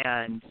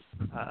 and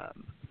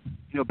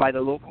by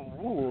the local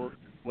rules,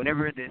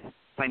 whenever this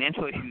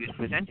financial issue is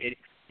presented,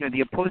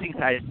 the opposing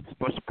side is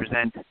supposed to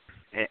present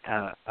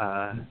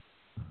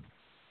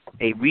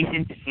a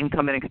recent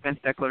income and expense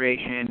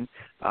declaration,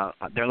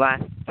 their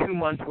last 2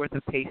 months' worth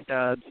of pay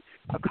stubs,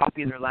 a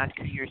copy of their last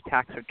 2 years'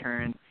 tax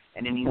return,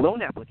 and any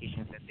loan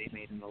applications that they've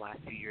made in the last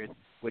 2 years,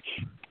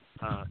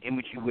 in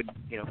which you would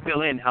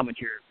fill in how much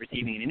you're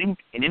receiving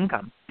in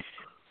income.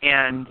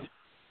 And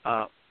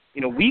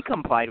we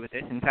complied with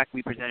this. In fact,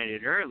 we presented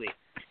it early.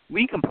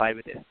 We complied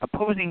with this.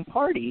 Opposing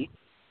party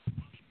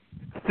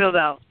filled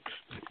out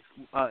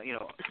a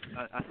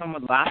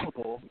somewhat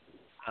laughable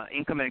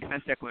income and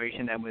expense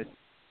declaration that was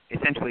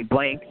essentially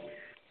blank,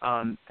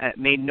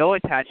 made no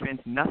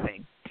attachments,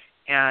 nothing.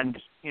 And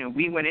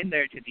we went in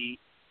there to the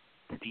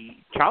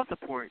child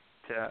support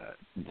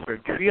sort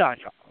of triage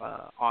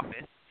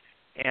office,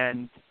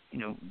 and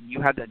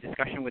you had that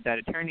discussion with that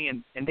attorney,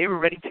 and they were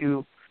ready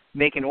to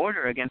make an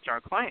order against our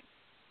client.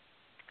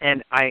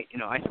 And I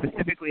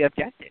specifically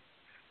objected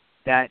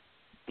that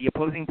the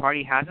opposing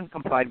party hasn't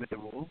complied with the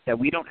rules, that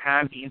we don't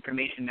have the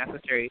information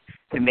necessary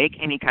to make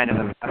any kind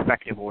of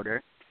effective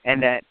order,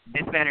 and that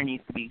this matter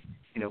needs to be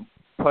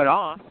put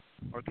off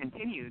or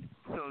continued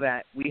so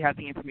that we have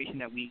the information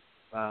that we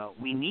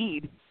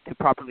need to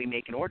properly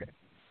make an order.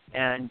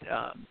 And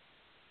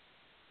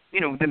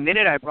the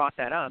minute I brought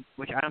that up,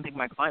 which I don't think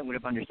my client would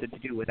have understood to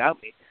do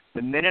without me,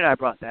 the minute I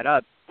brought that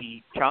up,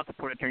 the child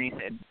support attorney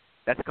said,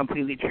 "That's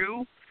completely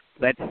true.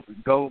 Let's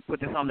go put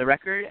this on the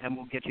record, and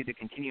we'll get you the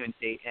continuance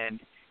date." And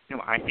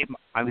I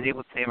was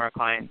able to save our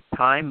client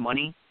time,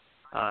 money,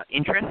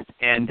 interest,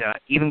 and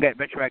even get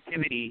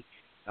retroactivity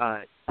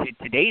to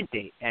today's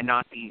date and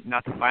not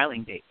the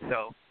filing date.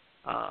 So,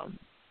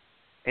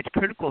 it's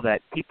critical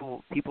that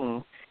people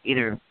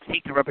either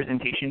seek the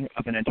representation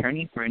of an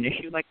attorney for an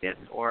issue like this,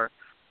 or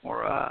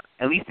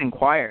at least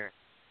inquire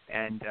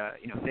and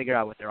figure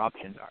out what their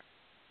options are.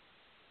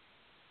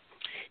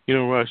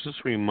 Raj, this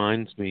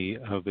reminds me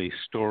of a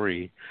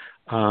story,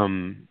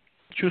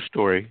 true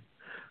story.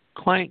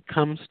 Client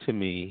comes to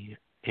me,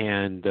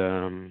 and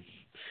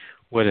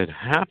what had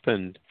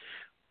happened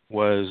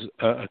was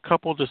a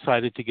couple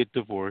decided to get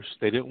divorced.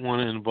 They didn't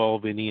want to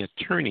involve any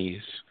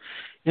attorneys.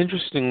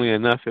 Interestingly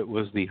enough, it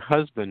was the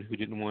husband who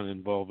didn't want to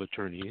involve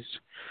attorneys,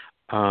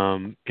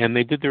 and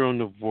they did their own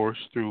divorce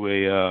through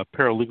a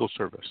paralegal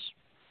service.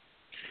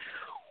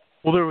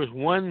 Well, there was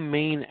one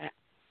main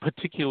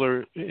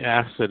particular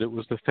asset. It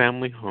was the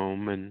family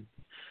home, and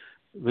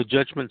the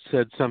judgment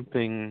said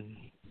something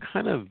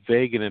kind of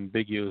vague and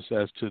ambiguous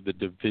as to the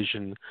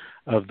division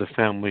of the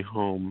family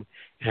home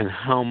and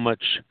how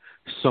much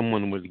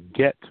someone would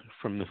get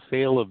from the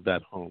sale of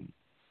that home.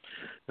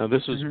 Now,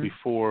 this was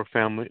before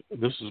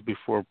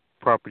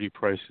property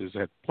prices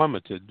had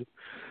plummeted,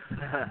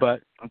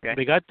 but okay.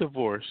 They got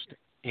divorced,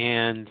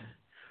 and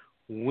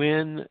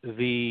when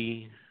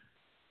the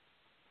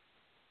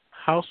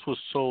house was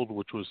sold,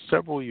 which was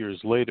several years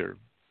later,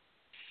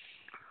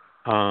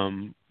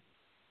 the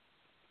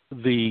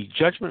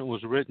judgment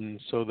was written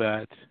so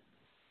that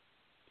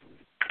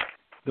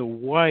the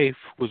wife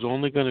was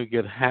only going to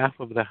get half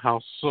of the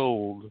house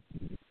sold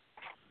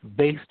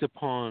based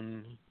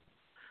upon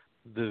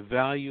the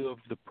value of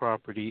the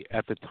property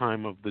at the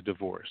time of the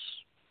divorce.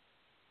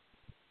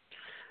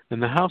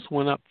 And the house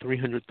went up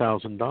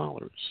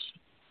 $300,000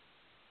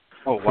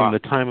 from the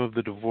time of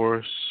the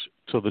divorce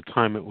till the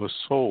time it was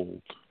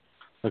sold,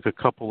 like a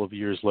couple of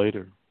years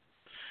later.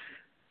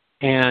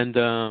 And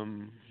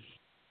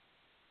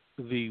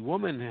the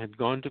woman had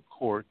gone to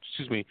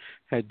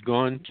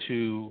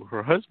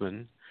her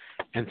husband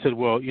and said,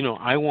 well,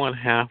 I want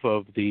half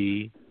of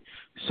the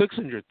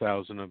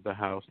 $600,000 of the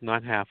house,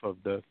 not half of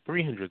the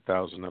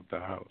 $300,000 of the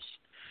house.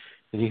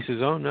 And he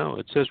says, oh, no,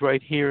 it says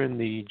right here in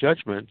the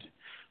judgment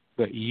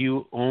that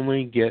you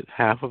only get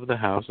half of the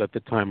house at the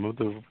time of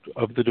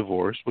the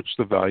divorce, which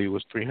the value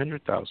was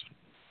 $300,000.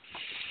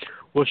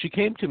 Well, she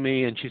came to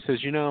me and she says,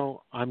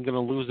 I'm going to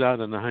lose out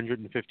on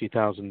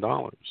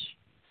 $150,000.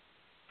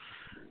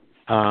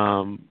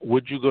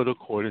 Would you go to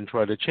court and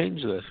try to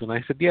change this? And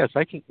I said, yes,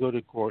 I can go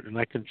to court and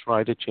I can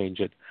try to change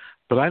it,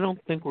 but I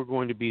don't think we're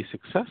going to be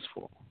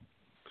successful,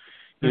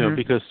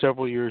 because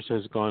several years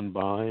has gone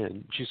by.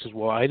 And she says,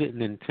 well, I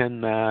didn't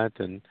intend that,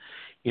 and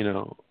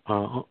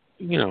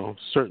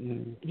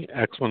certain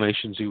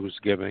explanations he was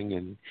giving,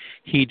 and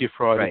he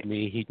defrauded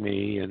me,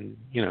 and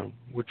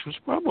which was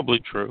probably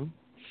true.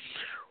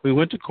 We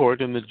went to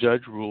court, and the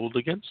judge ruled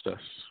against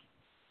us.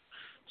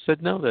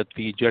 Said no, that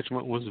the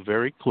judgment was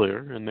very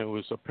clear, and there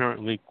was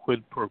apparently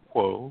quid pro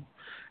quo,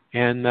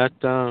 and that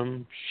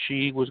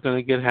she was going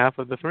to get half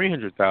of the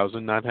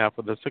 $300,000, not half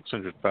of the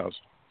 $600,000.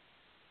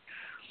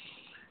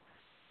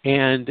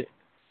 And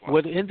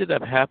what ended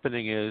up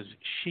happening is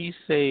she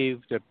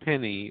saved a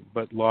penny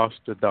but lost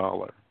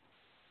 $1,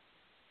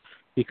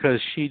 because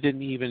she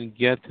didn't even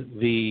get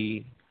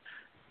the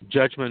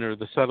judgment or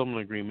the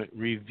settlement agreement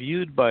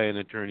reviewed by an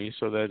attorney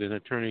so that an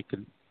attorney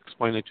could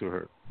explain it to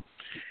her.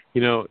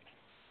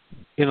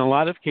 In a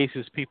lot of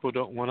cases, people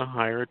don't want to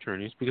hire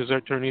attorneys because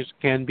attorneys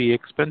can be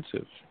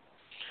expensive.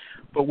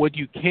 But what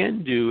you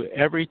can do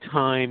every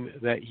time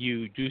that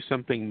you do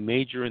something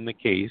major in the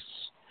case,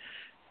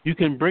 you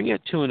can bring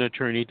it to an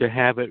attorney to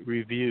have it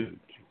reviewed.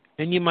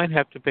 And you might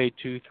have to pay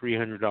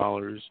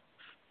 $200-$300,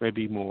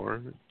 maybe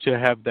more, to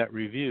have that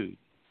reviewed.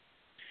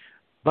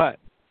 But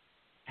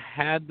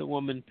had the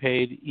woman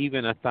paid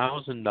even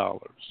 $1,000,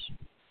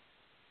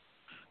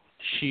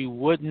 she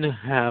wouldn't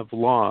have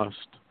lost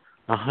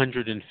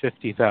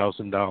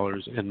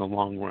 $150,000 in the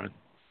long run.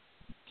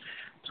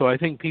 So I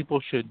think people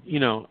should,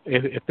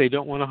 if they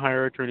don't want to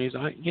hire attorneys,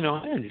 I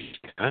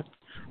understand that.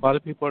 A lot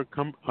of people are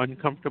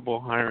uncomfortable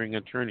hiring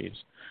attorneys,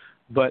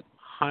 but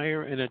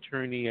hire an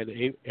attorney at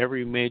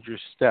every major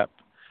step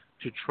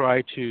to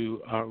try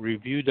to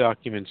review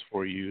documents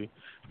for you,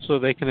 so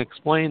they can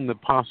explain the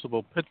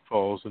possible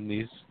pitfalls in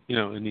these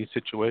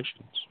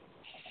situations.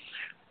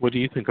 What do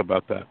you think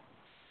about that?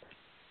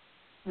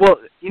 Well,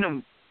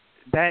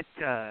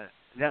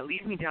 that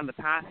leads me down the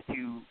path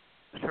to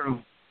sort of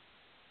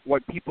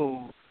what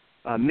people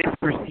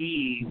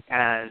misperceive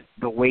as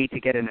the way to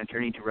get an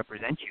attorney to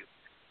represent you.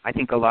 I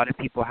think a lot of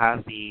people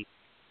have the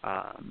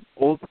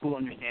old school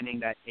understanding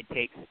that it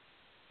takes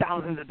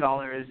thousands of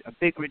dollars, a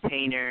big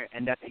retainer,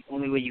 and that's the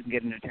only way you can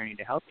get an attorney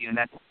to help you. And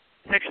that's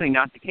actually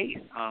not the case.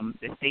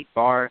 The state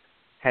bar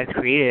has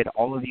created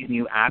all of these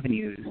new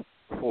avenues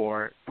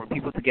for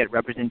people to get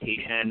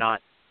representation and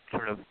not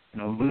sort of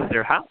lose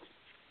their house.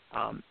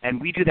 And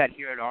we do that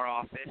here at our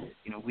office.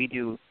 We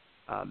do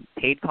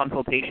paid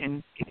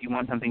consultation if you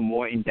want something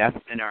more in depth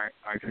than our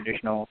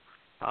traditional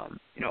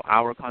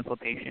hour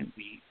consultation.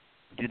 We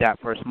do that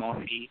for a small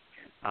fee.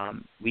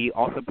 We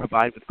also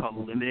provide what's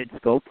called limited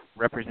scope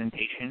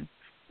representation,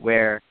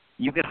 where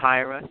you could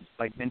hire us,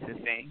 like Vince is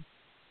saying.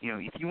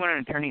 If you want an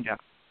attorney to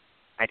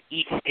at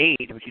each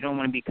stage, but you don't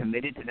want to be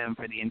committed to them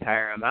for the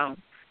entire amount,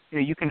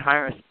 you can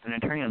hire an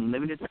attorney on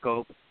limited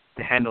scope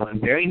to handle a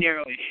very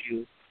narrow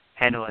issue,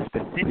 handle a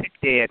specific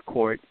day at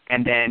court,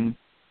 and then,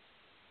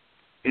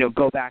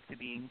 go back to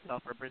being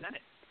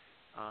self-represented.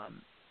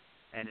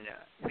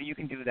 So you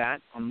can do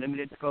that on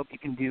limited scope. You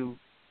can do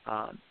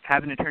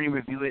have an attorney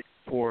review it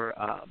for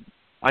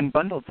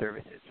unbundled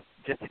services,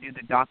 just to do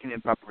the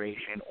document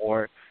preparation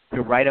or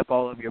to write up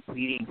all of your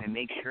pleadings and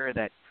make sure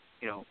that,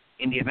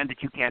 in the event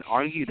that you can't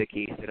argue the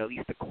case, that at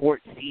least the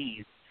court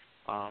sees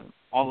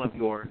all of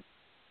your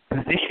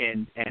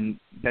positions and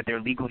that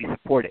they're legally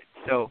supported.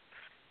 So,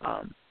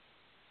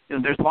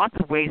 there's lots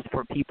of ways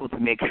for people to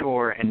make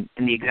sure, and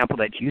in the example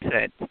that you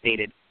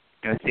stated,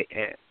 try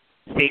to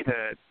save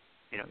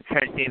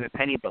a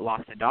penny but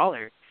lost a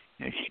dollar.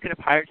 She could have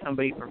hired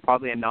somebody for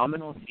probably a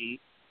nominal fee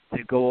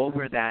to go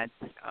over that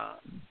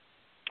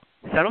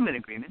settlement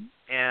agreement,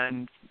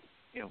 and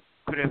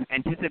could have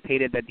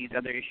anticipated that these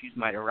other issues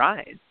might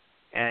arise,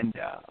 and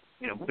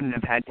wouldn't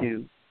have had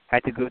to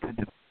go through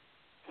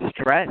the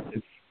stress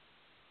of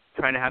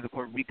trying to have the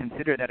court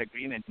reconsider that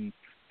agreement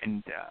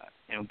and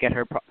get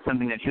her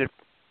something that she was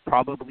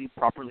probably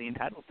properly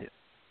entitled to.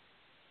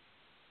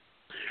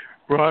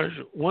 Raj,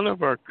 one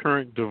of our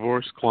current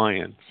divorce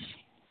clients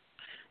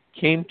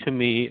came to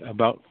me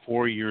about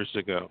 4 years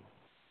ago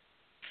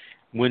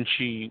when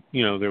she,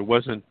 it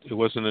wasn't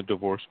a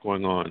divorce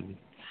going on.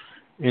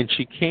 And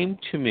she came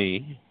to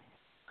me,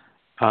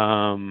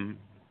 and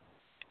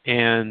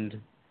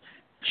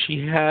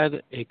she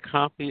had a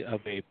copy of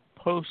a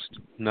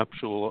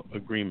post-nuptial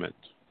agreement.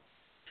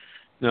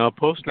 Now, a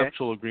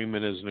post-nuptial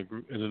agreement is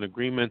an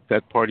agreement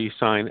that parties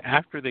sign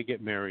after they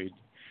get married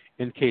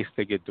in case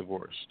they get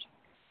divorced.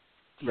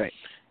 Right.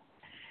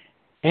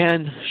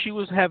 And she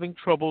was having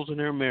troubles in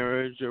her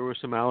marriage. There were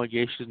some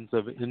allegations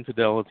of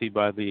infidelity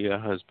by the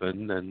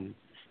husband, and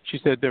she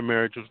said their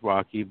marriage was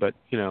rocky, but,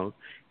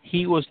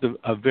 he was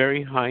a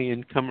very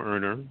high-income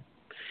earner,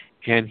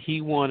 and he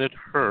wanted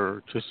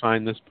her to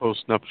sign this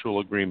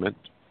post-nuptial agreement,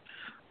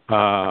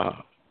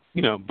 but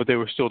they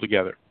were still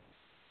together.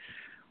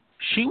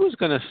 She was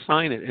going to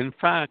sign it. In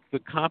fact, the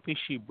copy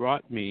she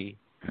brought me,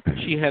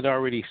 she had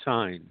already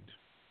signed.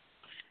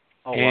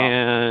 Oh,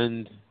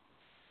 wow.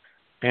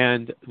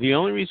 And the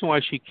only reason why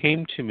she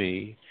came to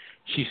me,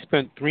 she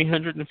spent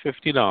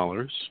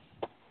 $350,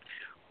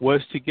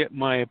 was to get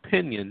my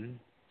opinion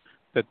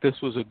that this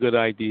was a good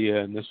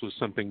idea and this was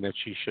something that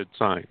she should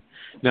sign.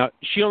 Now,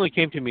 she only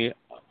came to me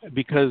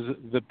because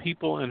the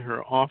people in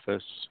her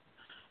office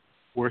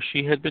where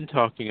she had been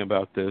talking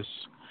about this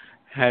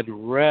had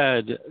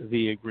read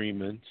the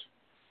agreement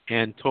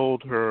and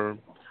told her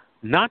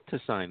not to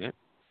sign it,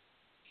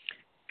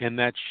 and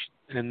that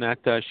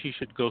she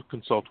should go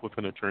consult with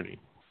an attorney.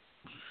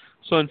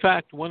 So, in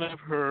fact, one of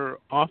her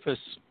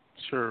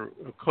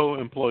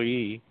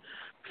co-employee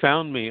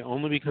found me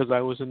only because I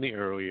was in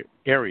the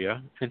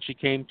area, and she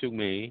came to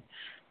me,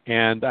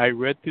 and I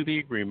read through the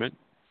agreement,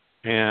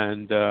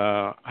 and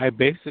I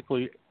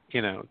basically,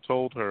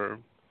 told her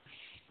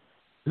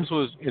this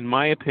was, in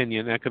my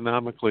opinion,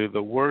 economically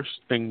the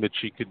worst thing that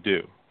she could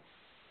do.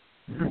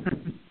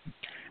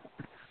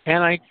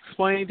 And I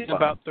explained in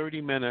about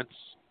 30 minutes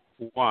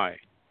why.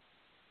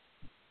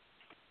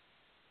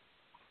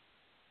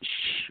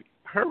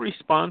 Her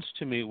response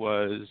to me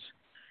was,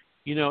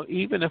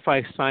 even if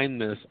I sign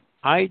this,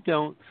 I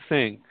don't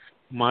think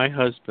my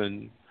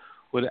husband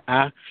would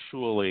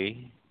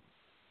actually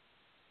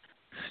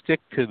stick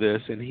to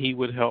this and he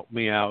would help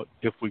me out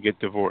if we get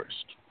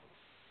divorced.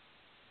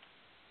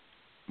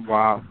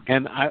 Wow.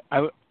 And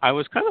I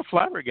was kind of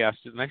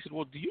flabbergasted, and I said,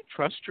 well, do you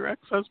trust your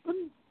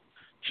ex-husband?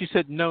 She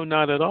said, no,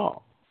 not at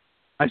all.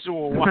 I said,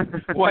 well,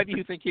 why do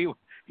you think he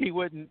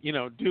wouldn't,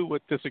 do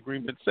what this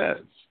agreement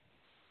says?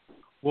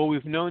 Well,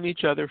 we've known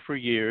each other for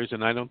years,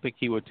 and I don't think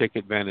he would take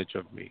advantage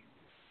of me.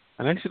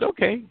 And I said,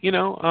 okay,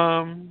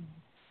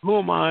 who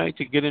am I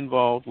to get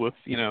involved with,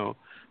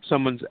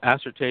 someone's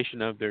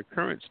assertion of their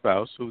current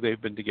spouse, who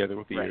they've been together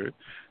with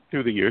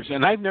through the years,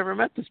 and I've never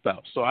met the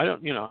spouse, so I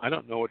don't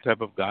know what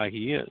type of guy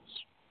he is.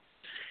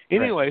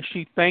 Anyway,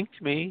 She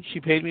thanked me. She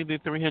paid me the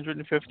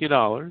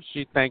 $350.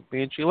 She thanked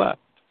me, and she left.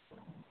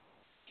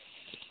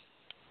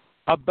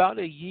 About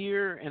a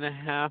year and a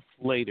half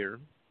later,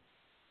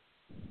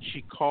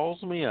 she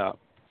calls me up,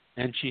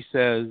 and she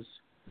says,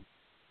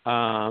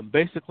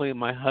 basically,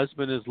 my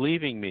husband is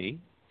leaving me,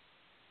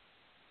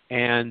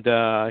 and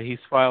he's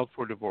filed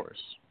for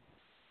divorce,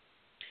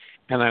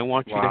 and I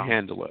want you to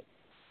handle it.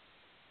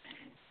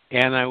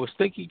 And I was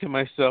thinking to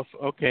myself,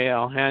 okay,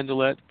 I'll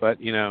handle it, but,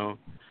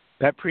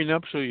 that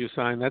prenuptial you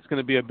signed, that's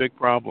going to be a big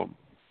problem.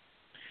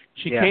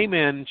 She came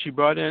in, she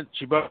brought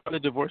the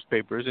divorce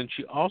papers, and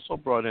she also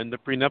brought in the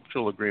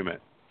prenuptial agreement.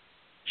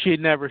 She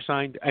had never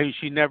signed,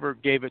 she never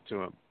gave it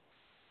to him.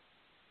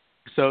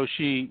 So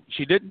she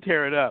didn't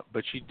tear it up,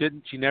 but she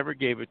never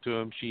gave it to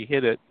him. She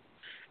hid it.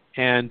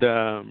 And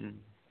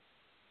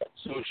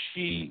so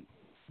she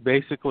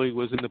basically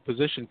was in the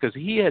position, because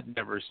he had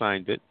never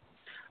signed it,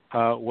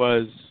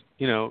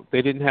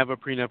 they didn't have a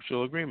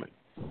prenuptial agreement.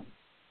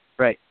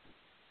 Right.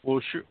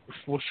 Well,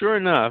 sure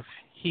enough,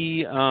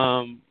 the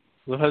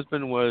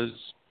husband was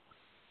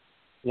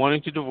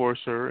wanting to divorce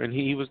her, and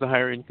he was the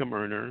higher income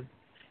earner.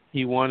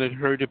 He wanted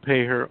her to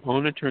pay her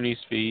own attorney's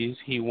fees.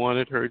 He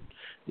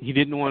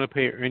didn't want to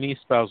pay her any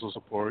spousal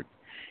support,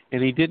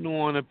 and he didn't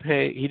want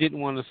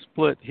to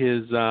split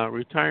his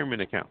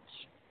retirement accounts.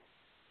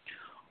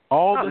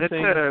 That's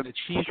a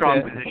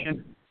strong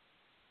position.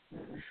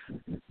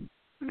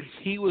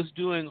 He was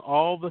doing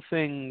all the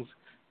things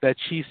that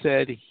she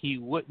said he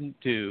wouldn't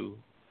do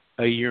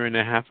a year and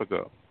a half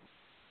ago.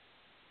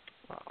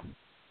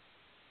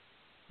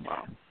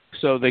 Wow.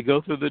 So they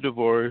go through the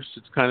divorce.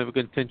 It's kind of a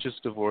contentious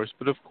divorce,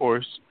 but of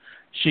course,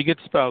 she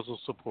gets spousal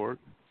support.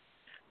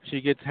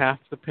 She gets half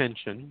the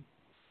pension,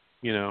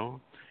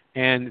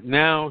 and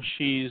now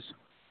she's,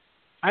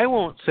 I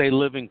won't say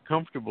living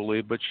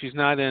comfortably, but she's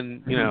not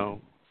in,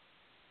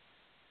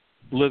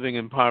 living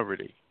in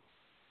poverty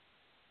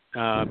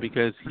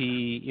because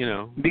he,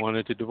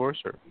 wanted to divorce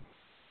her.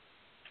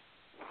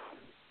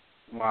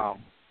 Wow.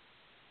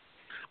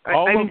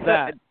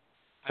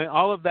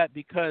 All of that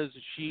because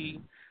she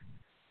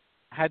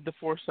had the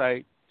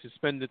foresight to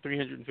spend the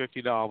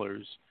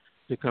 $350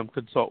 to come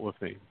consult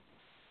with me.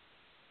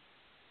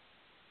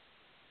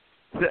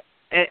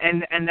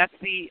 And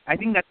I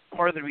think that's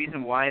part of the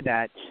reason why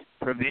that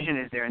provision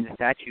is there in the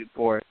statute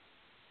for,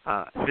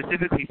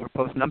 specifically for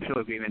postnuptial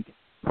agreements,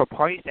 for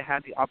parties to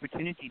have the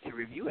opportunity to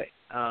review it.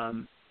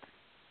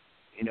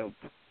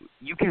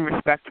 You can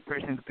respect a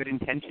person's good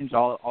intentions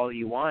all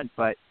you want,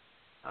 but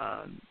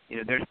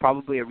there's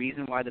probably a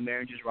reason why the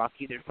marriage is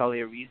rocky. There's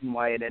probably a reason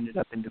why it ended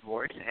up in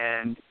divorce.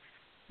 And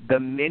the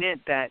minute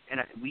that,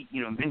 Vince,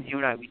 you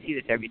and I, we see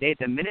this every day.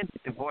 The minute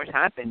the divorce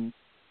happens,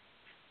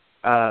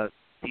 the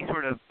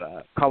sort of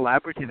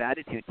collaborative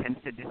attitude tends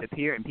to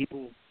disappear, and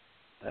people,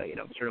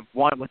 sort of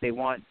want what they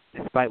want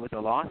despite what the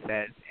law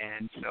says.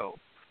 And so,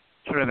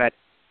 sort of at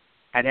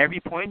every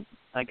point,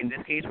 like in this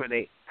case where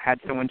they had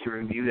someone to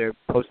review their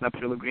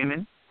postnuptial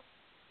agreement,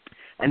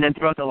 and then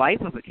throughout the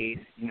life of a case,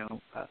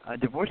 a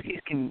divorce case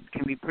can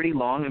be pretty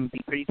long and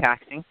be pretty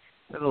taxing.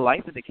 For the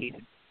life of the case,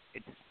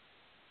 it's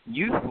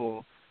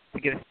useful to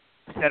get a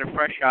set of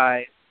fresh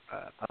eyes,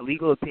 a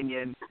legal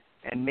opinion,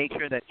 and make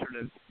sure that sort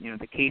of,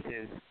 the case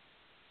is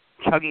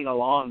chugging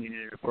along in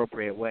an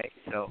appropriate way.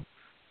 So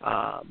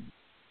I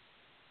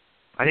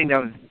think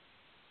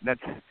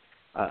that's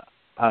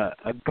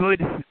a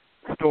good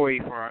story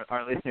for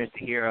our listeners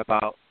to hear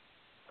about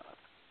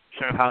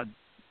sort of how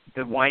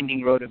the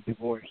winding road of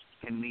divorce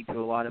can lead to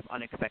a lot of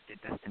unexpected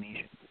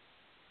destinations.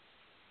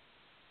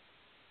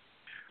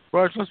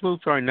 Raj, let's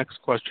move to our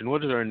next question.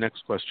 What does our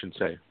next question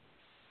say?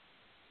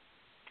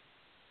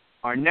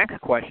 Our next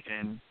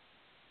question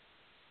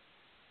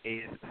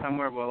is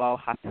somewhere we'll all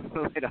have to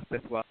move it up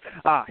as well.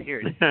 Here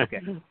it is. Okay.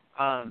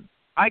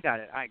 I got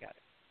it.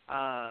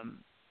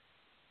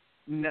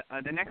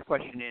 The next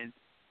question is,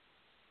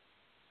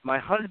 my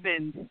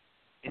husband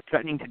is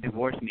threatening to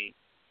divorce me.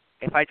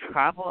 If I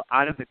travel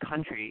out of the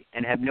country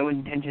and have no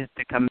intentions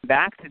to come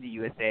back to the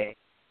USA,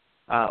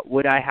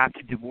 would I have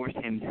to divorce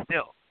him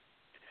still?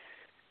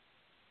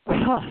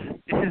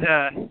 This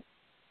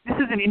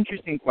is an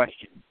interesting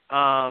question.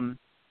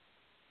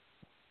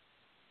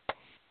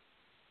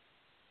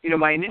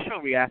 My initial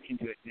reaction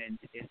to it, Vince,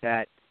 is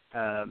that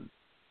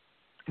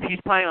if she's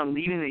planning on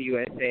leaving the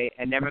USA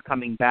and never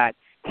coming back,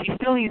 she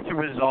still needs to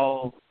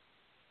resolve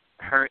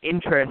her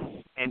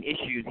interests and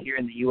issues here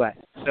in the U.S.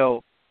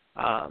 So,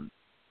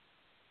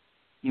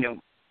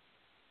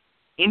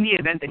 in the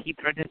event that he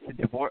threatens to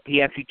divorce,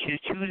 he actually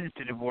chooses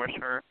to divorce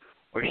her,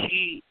 or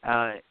she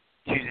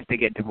chooses to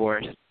get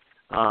divorced,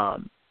 I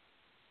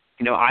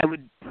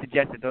would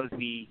suggest that those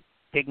be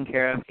taken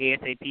care of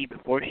ASAP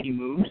before she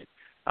moves.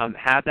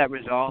 Have that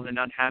resolved and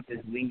not have this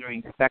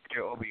lingering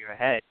specter over your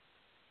head.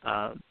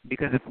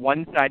 Because if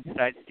one side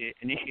decides to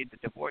initiate the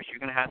divorce, you're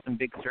going to have some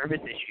big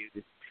service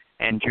issues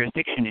and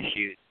jurisdiction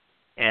issues.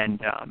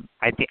 And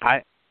I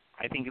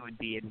think it would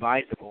be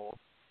advisable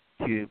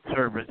to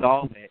sort of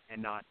resolve it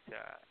and not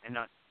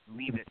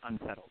leave it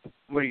unsettled.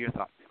 What are your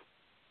thoughts?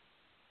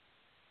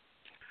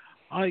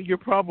 You're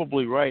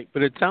probably right,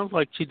 but it sounds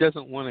like she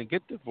doesn't want to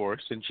get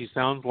divorced, and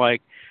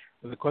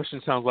the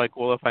question sounds like,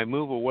 well, if I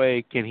move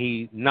away, can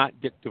he not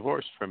get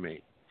divorced from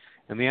me?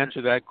 And the answer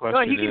to that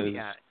question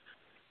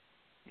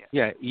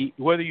is,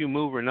 whether you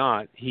move or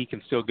not, he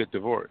can still get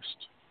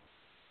divorced.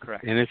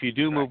 Correct. And if you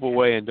do move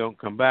away and don't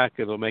come back,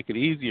 it'll make it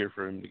easier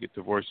for him to get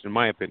divorced, in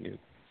my opinion.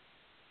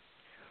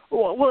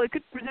 Well, it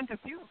could present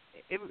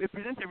it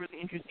presents a really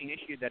interesting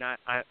issue that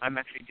I'm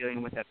actually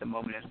dealing with at the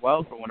moment as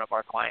well for one of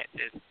our clients.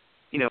 Is,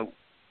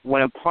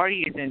 when a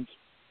party isn't,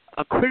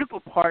 a critical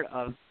part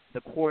of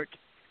the court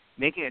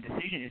making a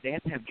decision is they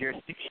have to have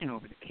jurisdiction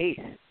over the case.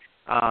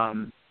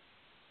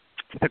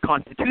 It's a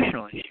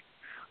constitutional issue.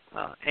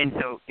 And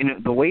so,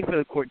 the way for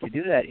the court to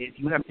do that is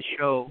you have to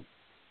show,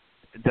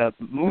 the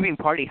moving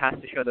party has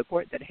to show the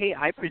court that, hey,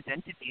 I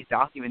presented these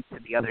documents to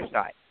the other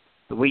side.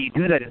 The way you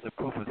do that is a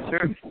proof of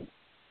service.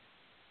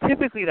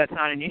 Typically, that's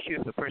not an issue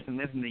if the person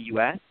lives in the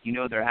U.S., you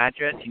know their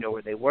address, you know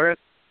where they work,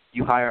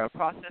 you hire a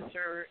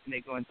processor and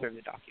they go and serve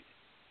the document.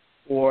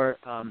 Or,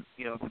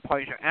 if the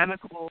parties are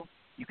amicable,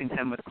 you can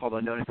send what's called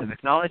a notice of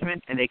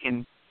acknowledgement, and they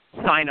can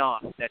sign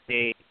off that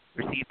they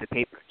received the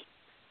papers.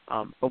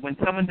 But when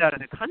someone's out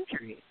of the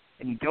country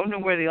and you don't know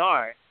where they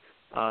are,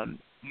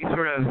 you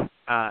sort of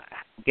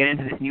get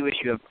into this new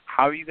issue of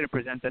how are you going to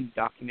present them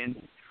documents,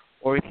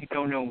 or if you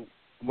don't know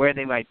where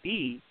they might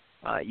be,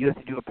 you have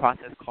to do a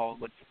process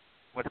called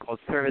what's called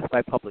service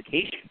by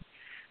publication.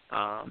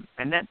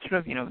 And that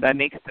sort of,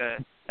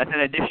 that's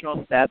an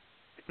additional step.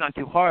 It's not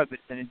too hard, but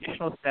it's an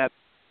additional step,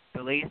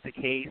 delays the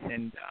case,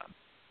 and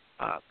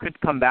could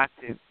come back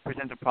to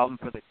present a problem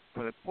for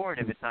the court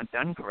if it's not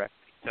done correctly.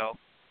 So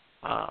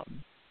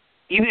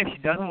even if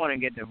she doesn't want to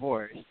get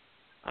divorced,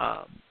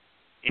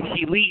 if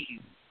she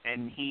leaves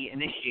and he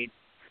initiates,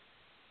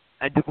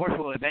 a divorce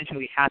will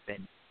eventually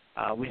happen,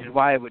 which is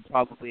why I would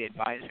probably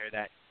advise her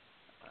that,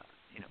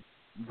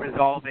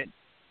 resolve it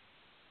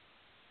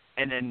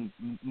and then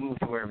move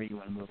to wherever you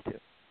want to move to.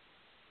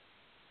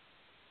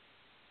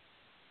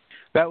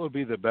 That would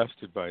be the best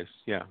advice.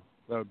 Yeah,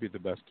 that would be the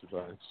best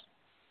advice.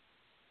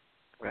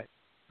 Right.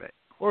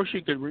 Or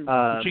she could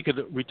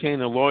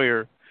retain a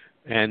lawyer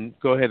and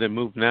go ahead and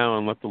move now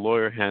and let the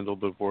lawyer handle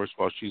the divorce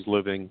while she's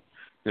living,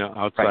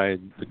 outside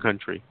the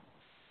country.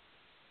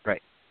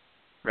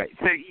 Right.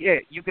 So yeah,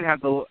 you can have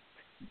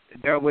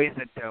there are ways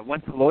that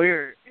once the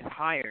lawyer is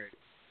hired,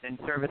 then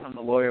service on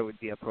the lawyer would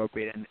be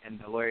appropriate, and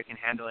the lawyer can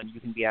handle it, and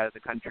you can be out of the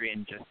country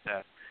and just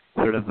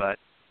sort of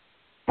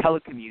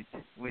telecommute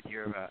with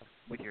your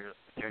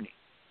attorney.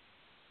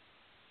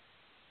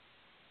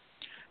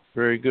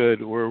 Very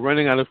good. We're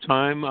running out of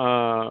time.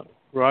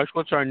 Raj,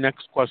 what's our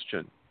next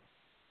question?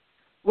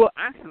 Well,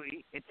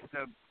 actually, it's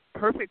the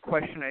perfect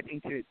question, I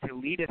think, to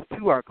lead us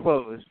to our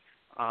close.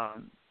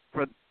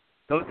 For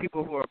those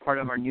people who are part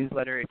of our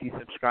newsletter, if you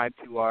subscribe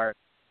to our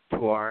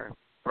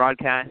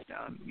broadcast,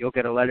 you'll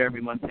get a letter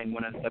every month saying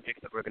one of the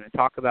subjects that we're going to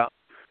talk about.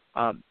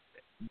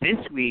 This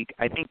week,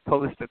 I think,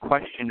 posed a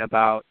question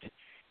about,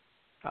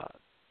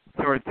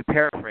 sort of to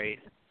paraphrase,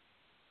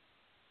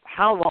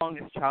 how long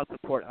is child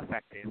support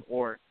effective,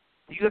 or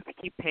do you have to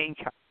keep paying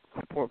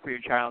support for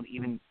your child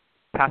even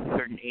past a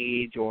certain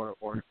age or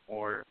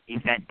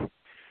event?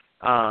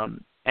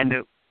 And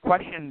the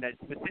question that's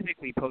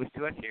specifically posed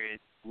to us here is,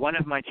 one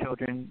of my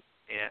children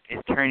is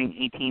turning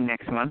 18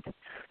 next month.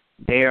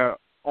 They are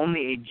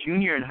only a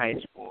junior in high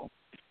school.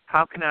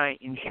 How can I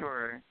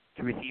ensure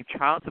to receive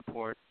child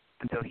support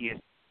until he is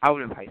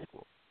out of high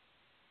school?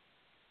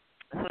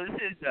 So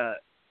this is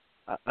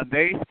a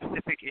very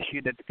specific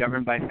issue that's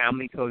governed by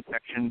Family Code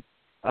Section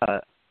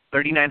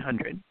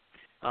 3900,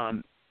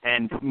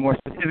 and more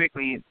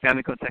specifically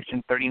Family Code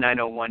Section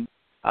 3901,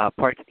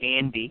 Parts A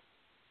and B.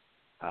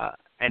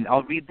 And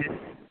I'll read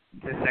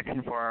this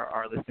section for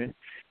our listeners.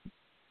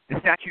 The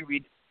statute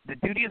reads, the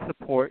duty of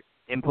support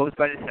imposed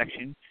by this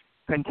section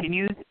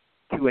continues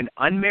to an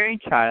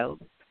unmarried child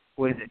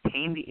who has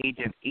attained the age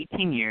of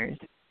 18 years,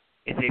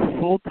 is a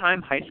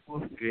full-time high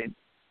school student,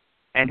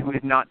 and who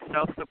is not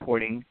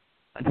self-supporting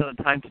until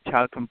the time the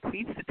child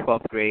completes the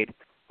 12th grade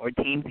or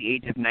attains the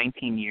age of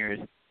 19 years,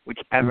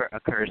 whichever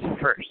occurs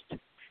first.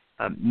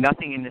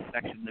 Nothing in this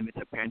section limits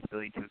a parent's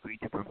ability to agree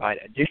to provide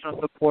additional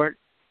support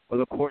or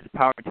the court's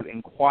power to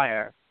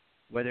inquire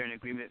whether an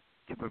agreement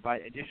to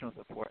provide additional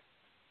support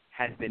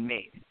has been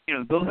made.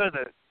 Those are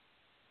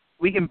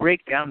we can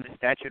break down the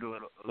statute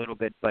a little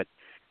bit, but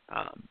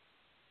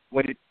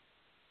what it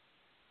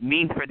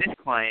means for this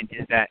client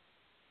is that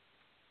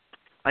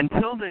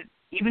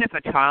even if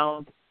a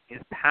child is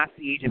past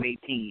the age of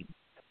 18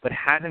 but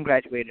hasn't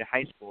graduated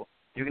high school,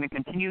 they're going to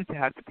continue to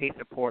have to pay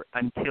support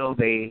until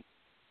they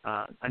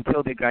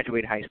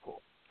graduate high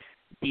school.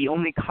 The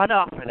only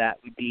cutoff for that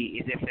would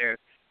be if they're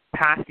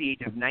past the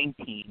age of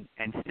 19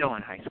 and still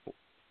in high school.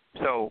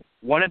 So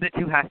one of the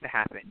two has to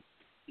happen.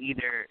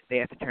 Either they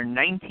have to turn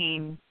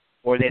 19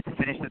 or they have to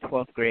finish the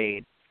 12th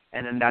grade,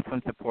 and then that's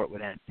when support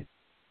would end.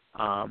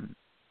 A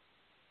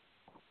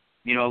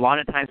lot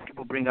of times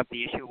people bring up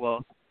the issue,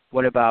 well,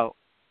 what about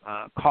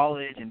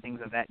college and things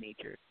of that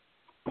nature?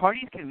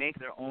 Parties can make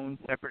their own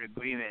separate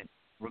agreement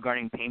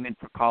regarding payment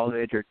for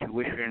college or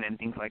tuition and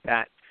things like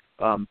that,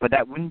 but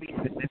that wouldn't be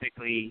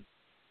specifically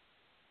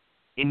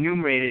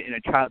enumerated in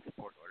a child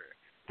support order.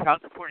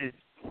 Child support is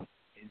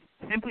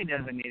simply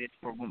designated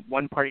for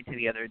one party to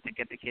the other to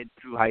get the kid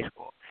through high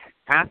school.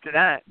 After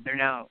that, they're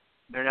now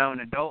an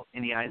adult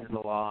in the eyes of the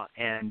law,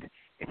 and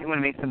if you want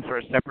to make some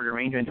sort of separate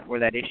arrangements for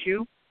that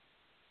issue,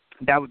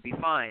 that would be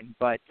fine.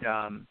 But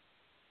the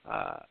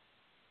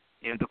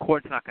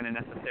court's not going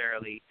to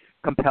necessarily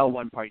compel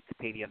one party to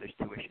pay the other's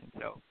tuition.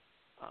 So,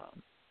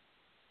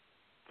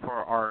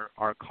 for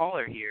our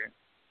caller here,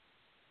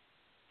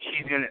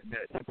 the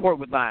support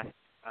would last.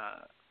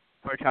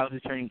 For a child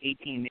who's turning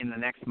 18 in the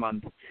next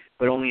month,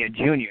 but only a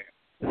junior,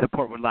 the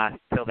support would last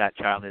till that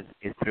child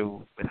is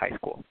through with high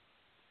school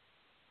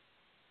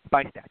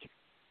by statute.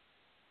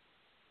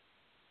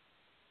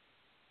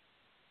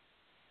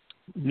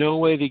 No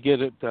way to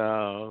get at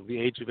the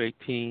age of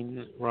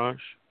 18, Raj?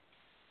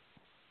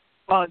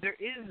 There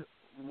is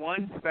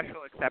one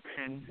special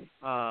exception.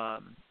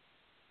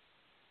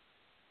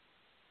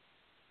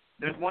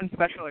 There's one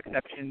special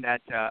exception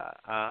that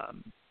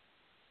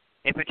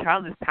if a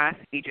child is past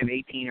the age of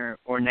 18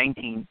 or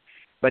 19,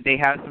 but they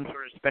have some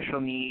sort of special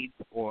needs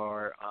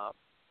or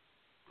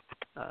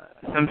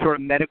some sort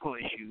of medical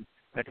issue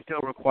that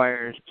still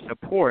requires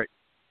support,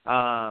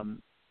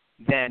 then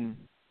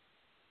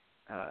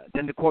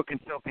the court can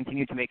still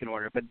continue to make an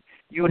order. But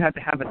you would have to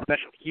have a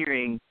special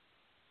hearing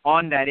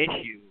on that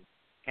issue,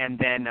 and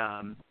then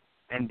the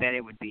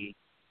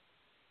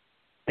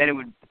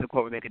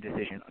court would make a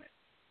decision on it.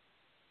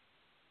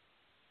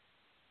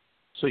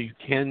 So you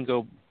can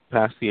go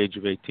past the age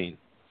of 18.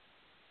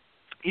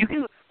 You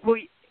can, well,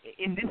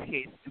 in this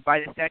case, by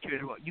the statute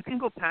as well, you can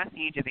go past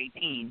the age of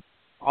 18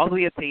 all the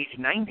way up to age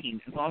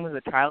 19 as long as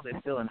the child is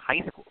still in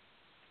high school.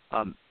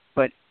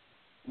 But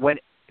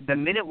the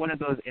minute one of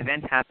those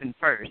events happen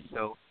first,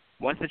 so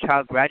once the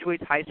child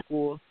graduates high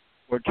school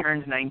or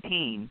turns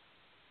 19,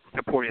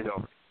 support is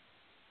over.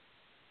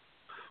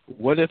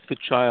 What if the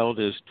child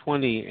is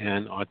 20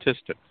 and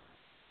autistic?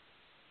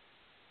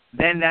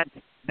 Then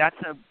that's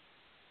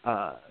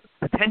a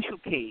potential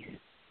case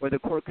where the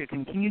court could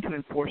continue to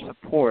enforce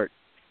support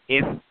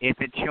if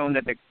it's shown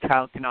that the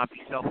child cannot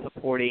be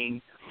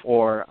self-supporting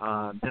or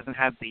doesn't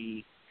have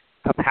the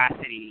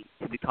capacity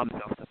to become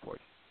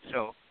self-supporting.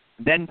 So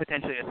then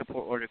potentially a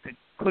support order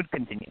could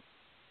continue.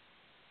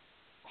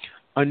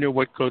 Under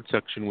what code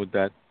section would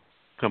that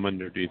come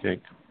under, do you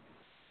think?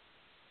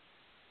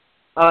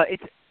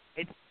 It's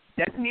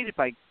designated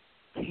by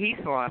case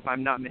law, if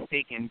I'm not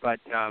mistaken,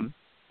 but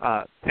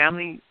child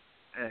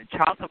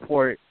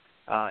support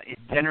is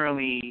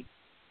generally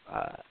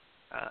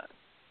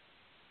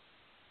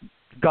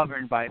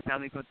governed by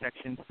Family Code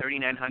Section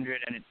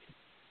 3900 and its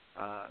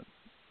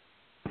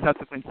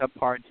subsequent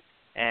subparts,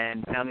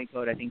 and Family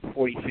Code, I think,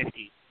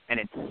 4050 and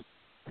its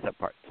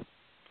subparts.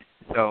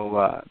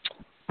 So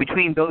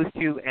between those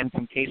two and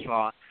some case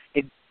law,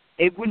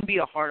 it wouldn't be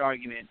a hard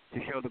argument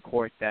to show the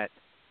court that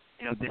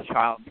this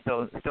child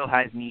still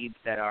has needs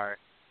that are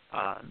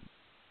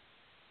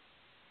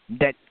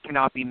that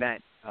cannot be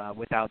met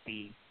without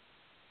the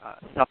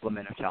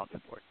supplement of child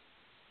support.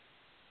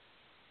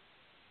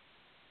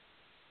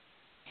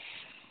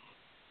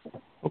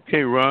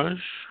 Okay, Raj,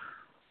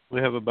 we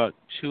have about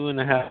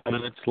 2.5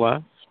 minutes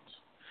left.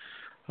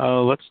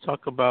 Let's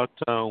talk about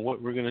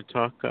what we're going to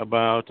talk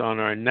about on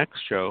our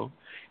next show.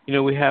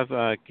 We have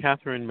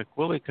Catherine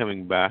McWillie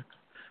coming back,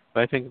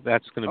 but I think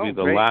that's going to be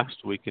the great.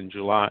 last week in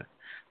July,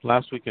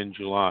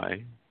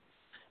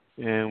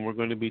 and we're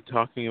going to be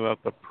talking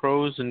about the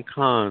pros and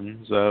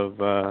cons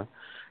of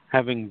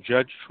having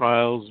judge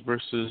trials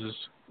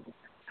versus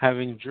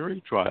having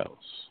jury trials.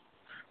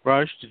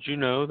 Raj, did you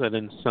know that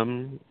in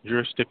some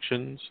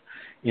jurisdictions,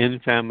 in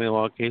family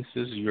law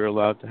cases, you're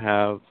allowed to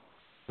have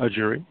a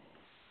jury?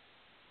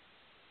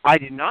 I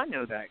did not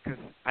know that, because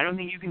I don't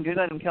think you can do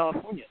that in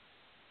California.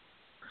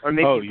 Or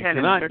maybe you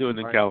cannot do it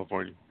in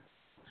California.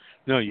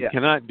 No, you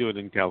cannot do it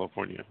in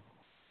California.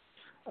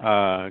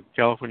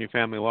 California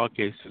family law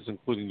cases,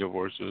 including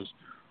divorces,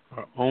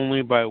 are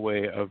only by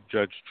way of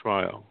judge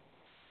trial.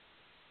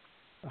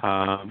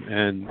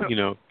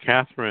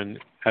 Catherine,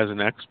 as an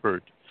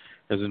expert,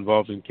 is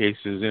involved in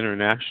cases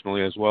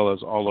internationally as well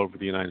as all over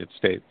the United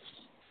States.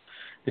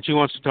 And she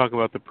wants to talk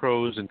about the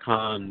pros and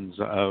cons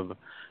of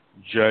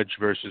judge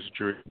versus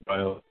jury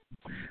trial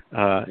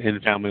in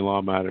family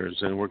law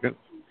matters. And we're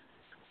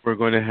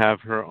going to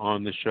have her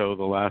on the show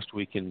the last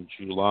week in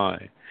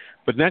July.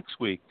 But the next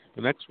week,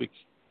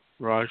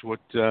 Raj, what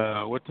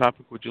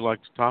topic would you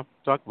like to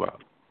talk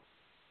about?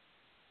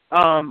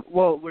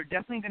 Well, we're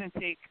definitely going to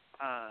take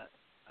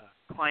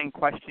client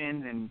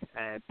questions and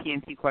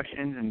PNC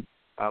questions, and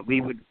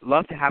we would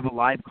love to have a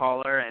live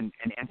caller and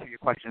answer your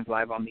questions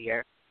live on the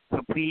air.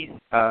 So please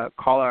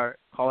call our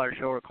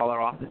show or call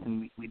our office,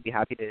 and we'd be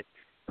happy to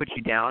put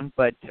you down.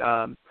 But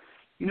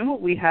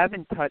what we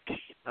haven't touched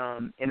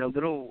in a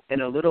little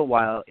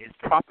while is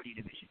property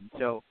division.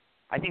 So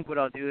I think what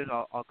I'll do is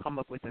I'll come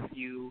up with a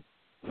few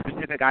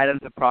specific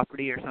items of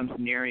property or some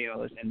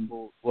scenarios, and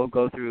we'll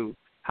go through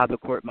how the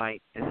court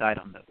might decide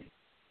on those.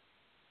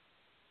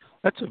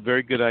 That's a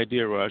very good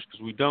idea, Raj,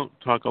 because we don't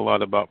talk a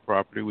lot about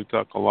property. We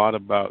talk a lot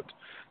about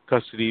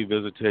custody,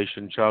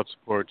 visitation, child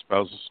support,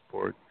 spousal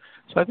support.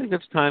 So I think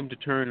it's time to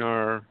turn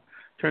our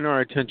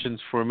attentions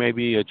for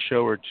maybe a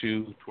show or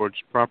two towards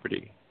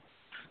property.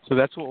 So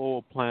that's what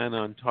we'll plan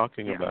on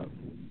talking about.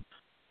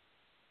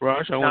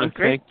 Raj, I want to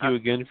thank you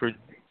again for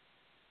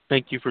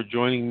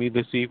joining me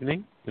this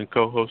evening and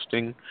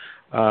co-hosting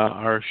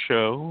our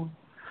show,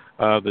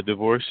 the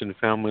Divorce and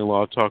Family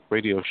Law Talk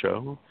radio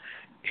show.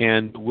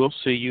 And we'll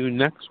see you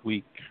next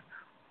week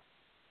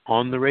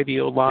on the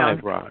radio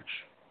live, Raj.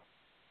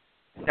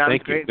 Sounds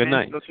Thank great, you. Good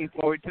night. Looking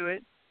forward to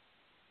it.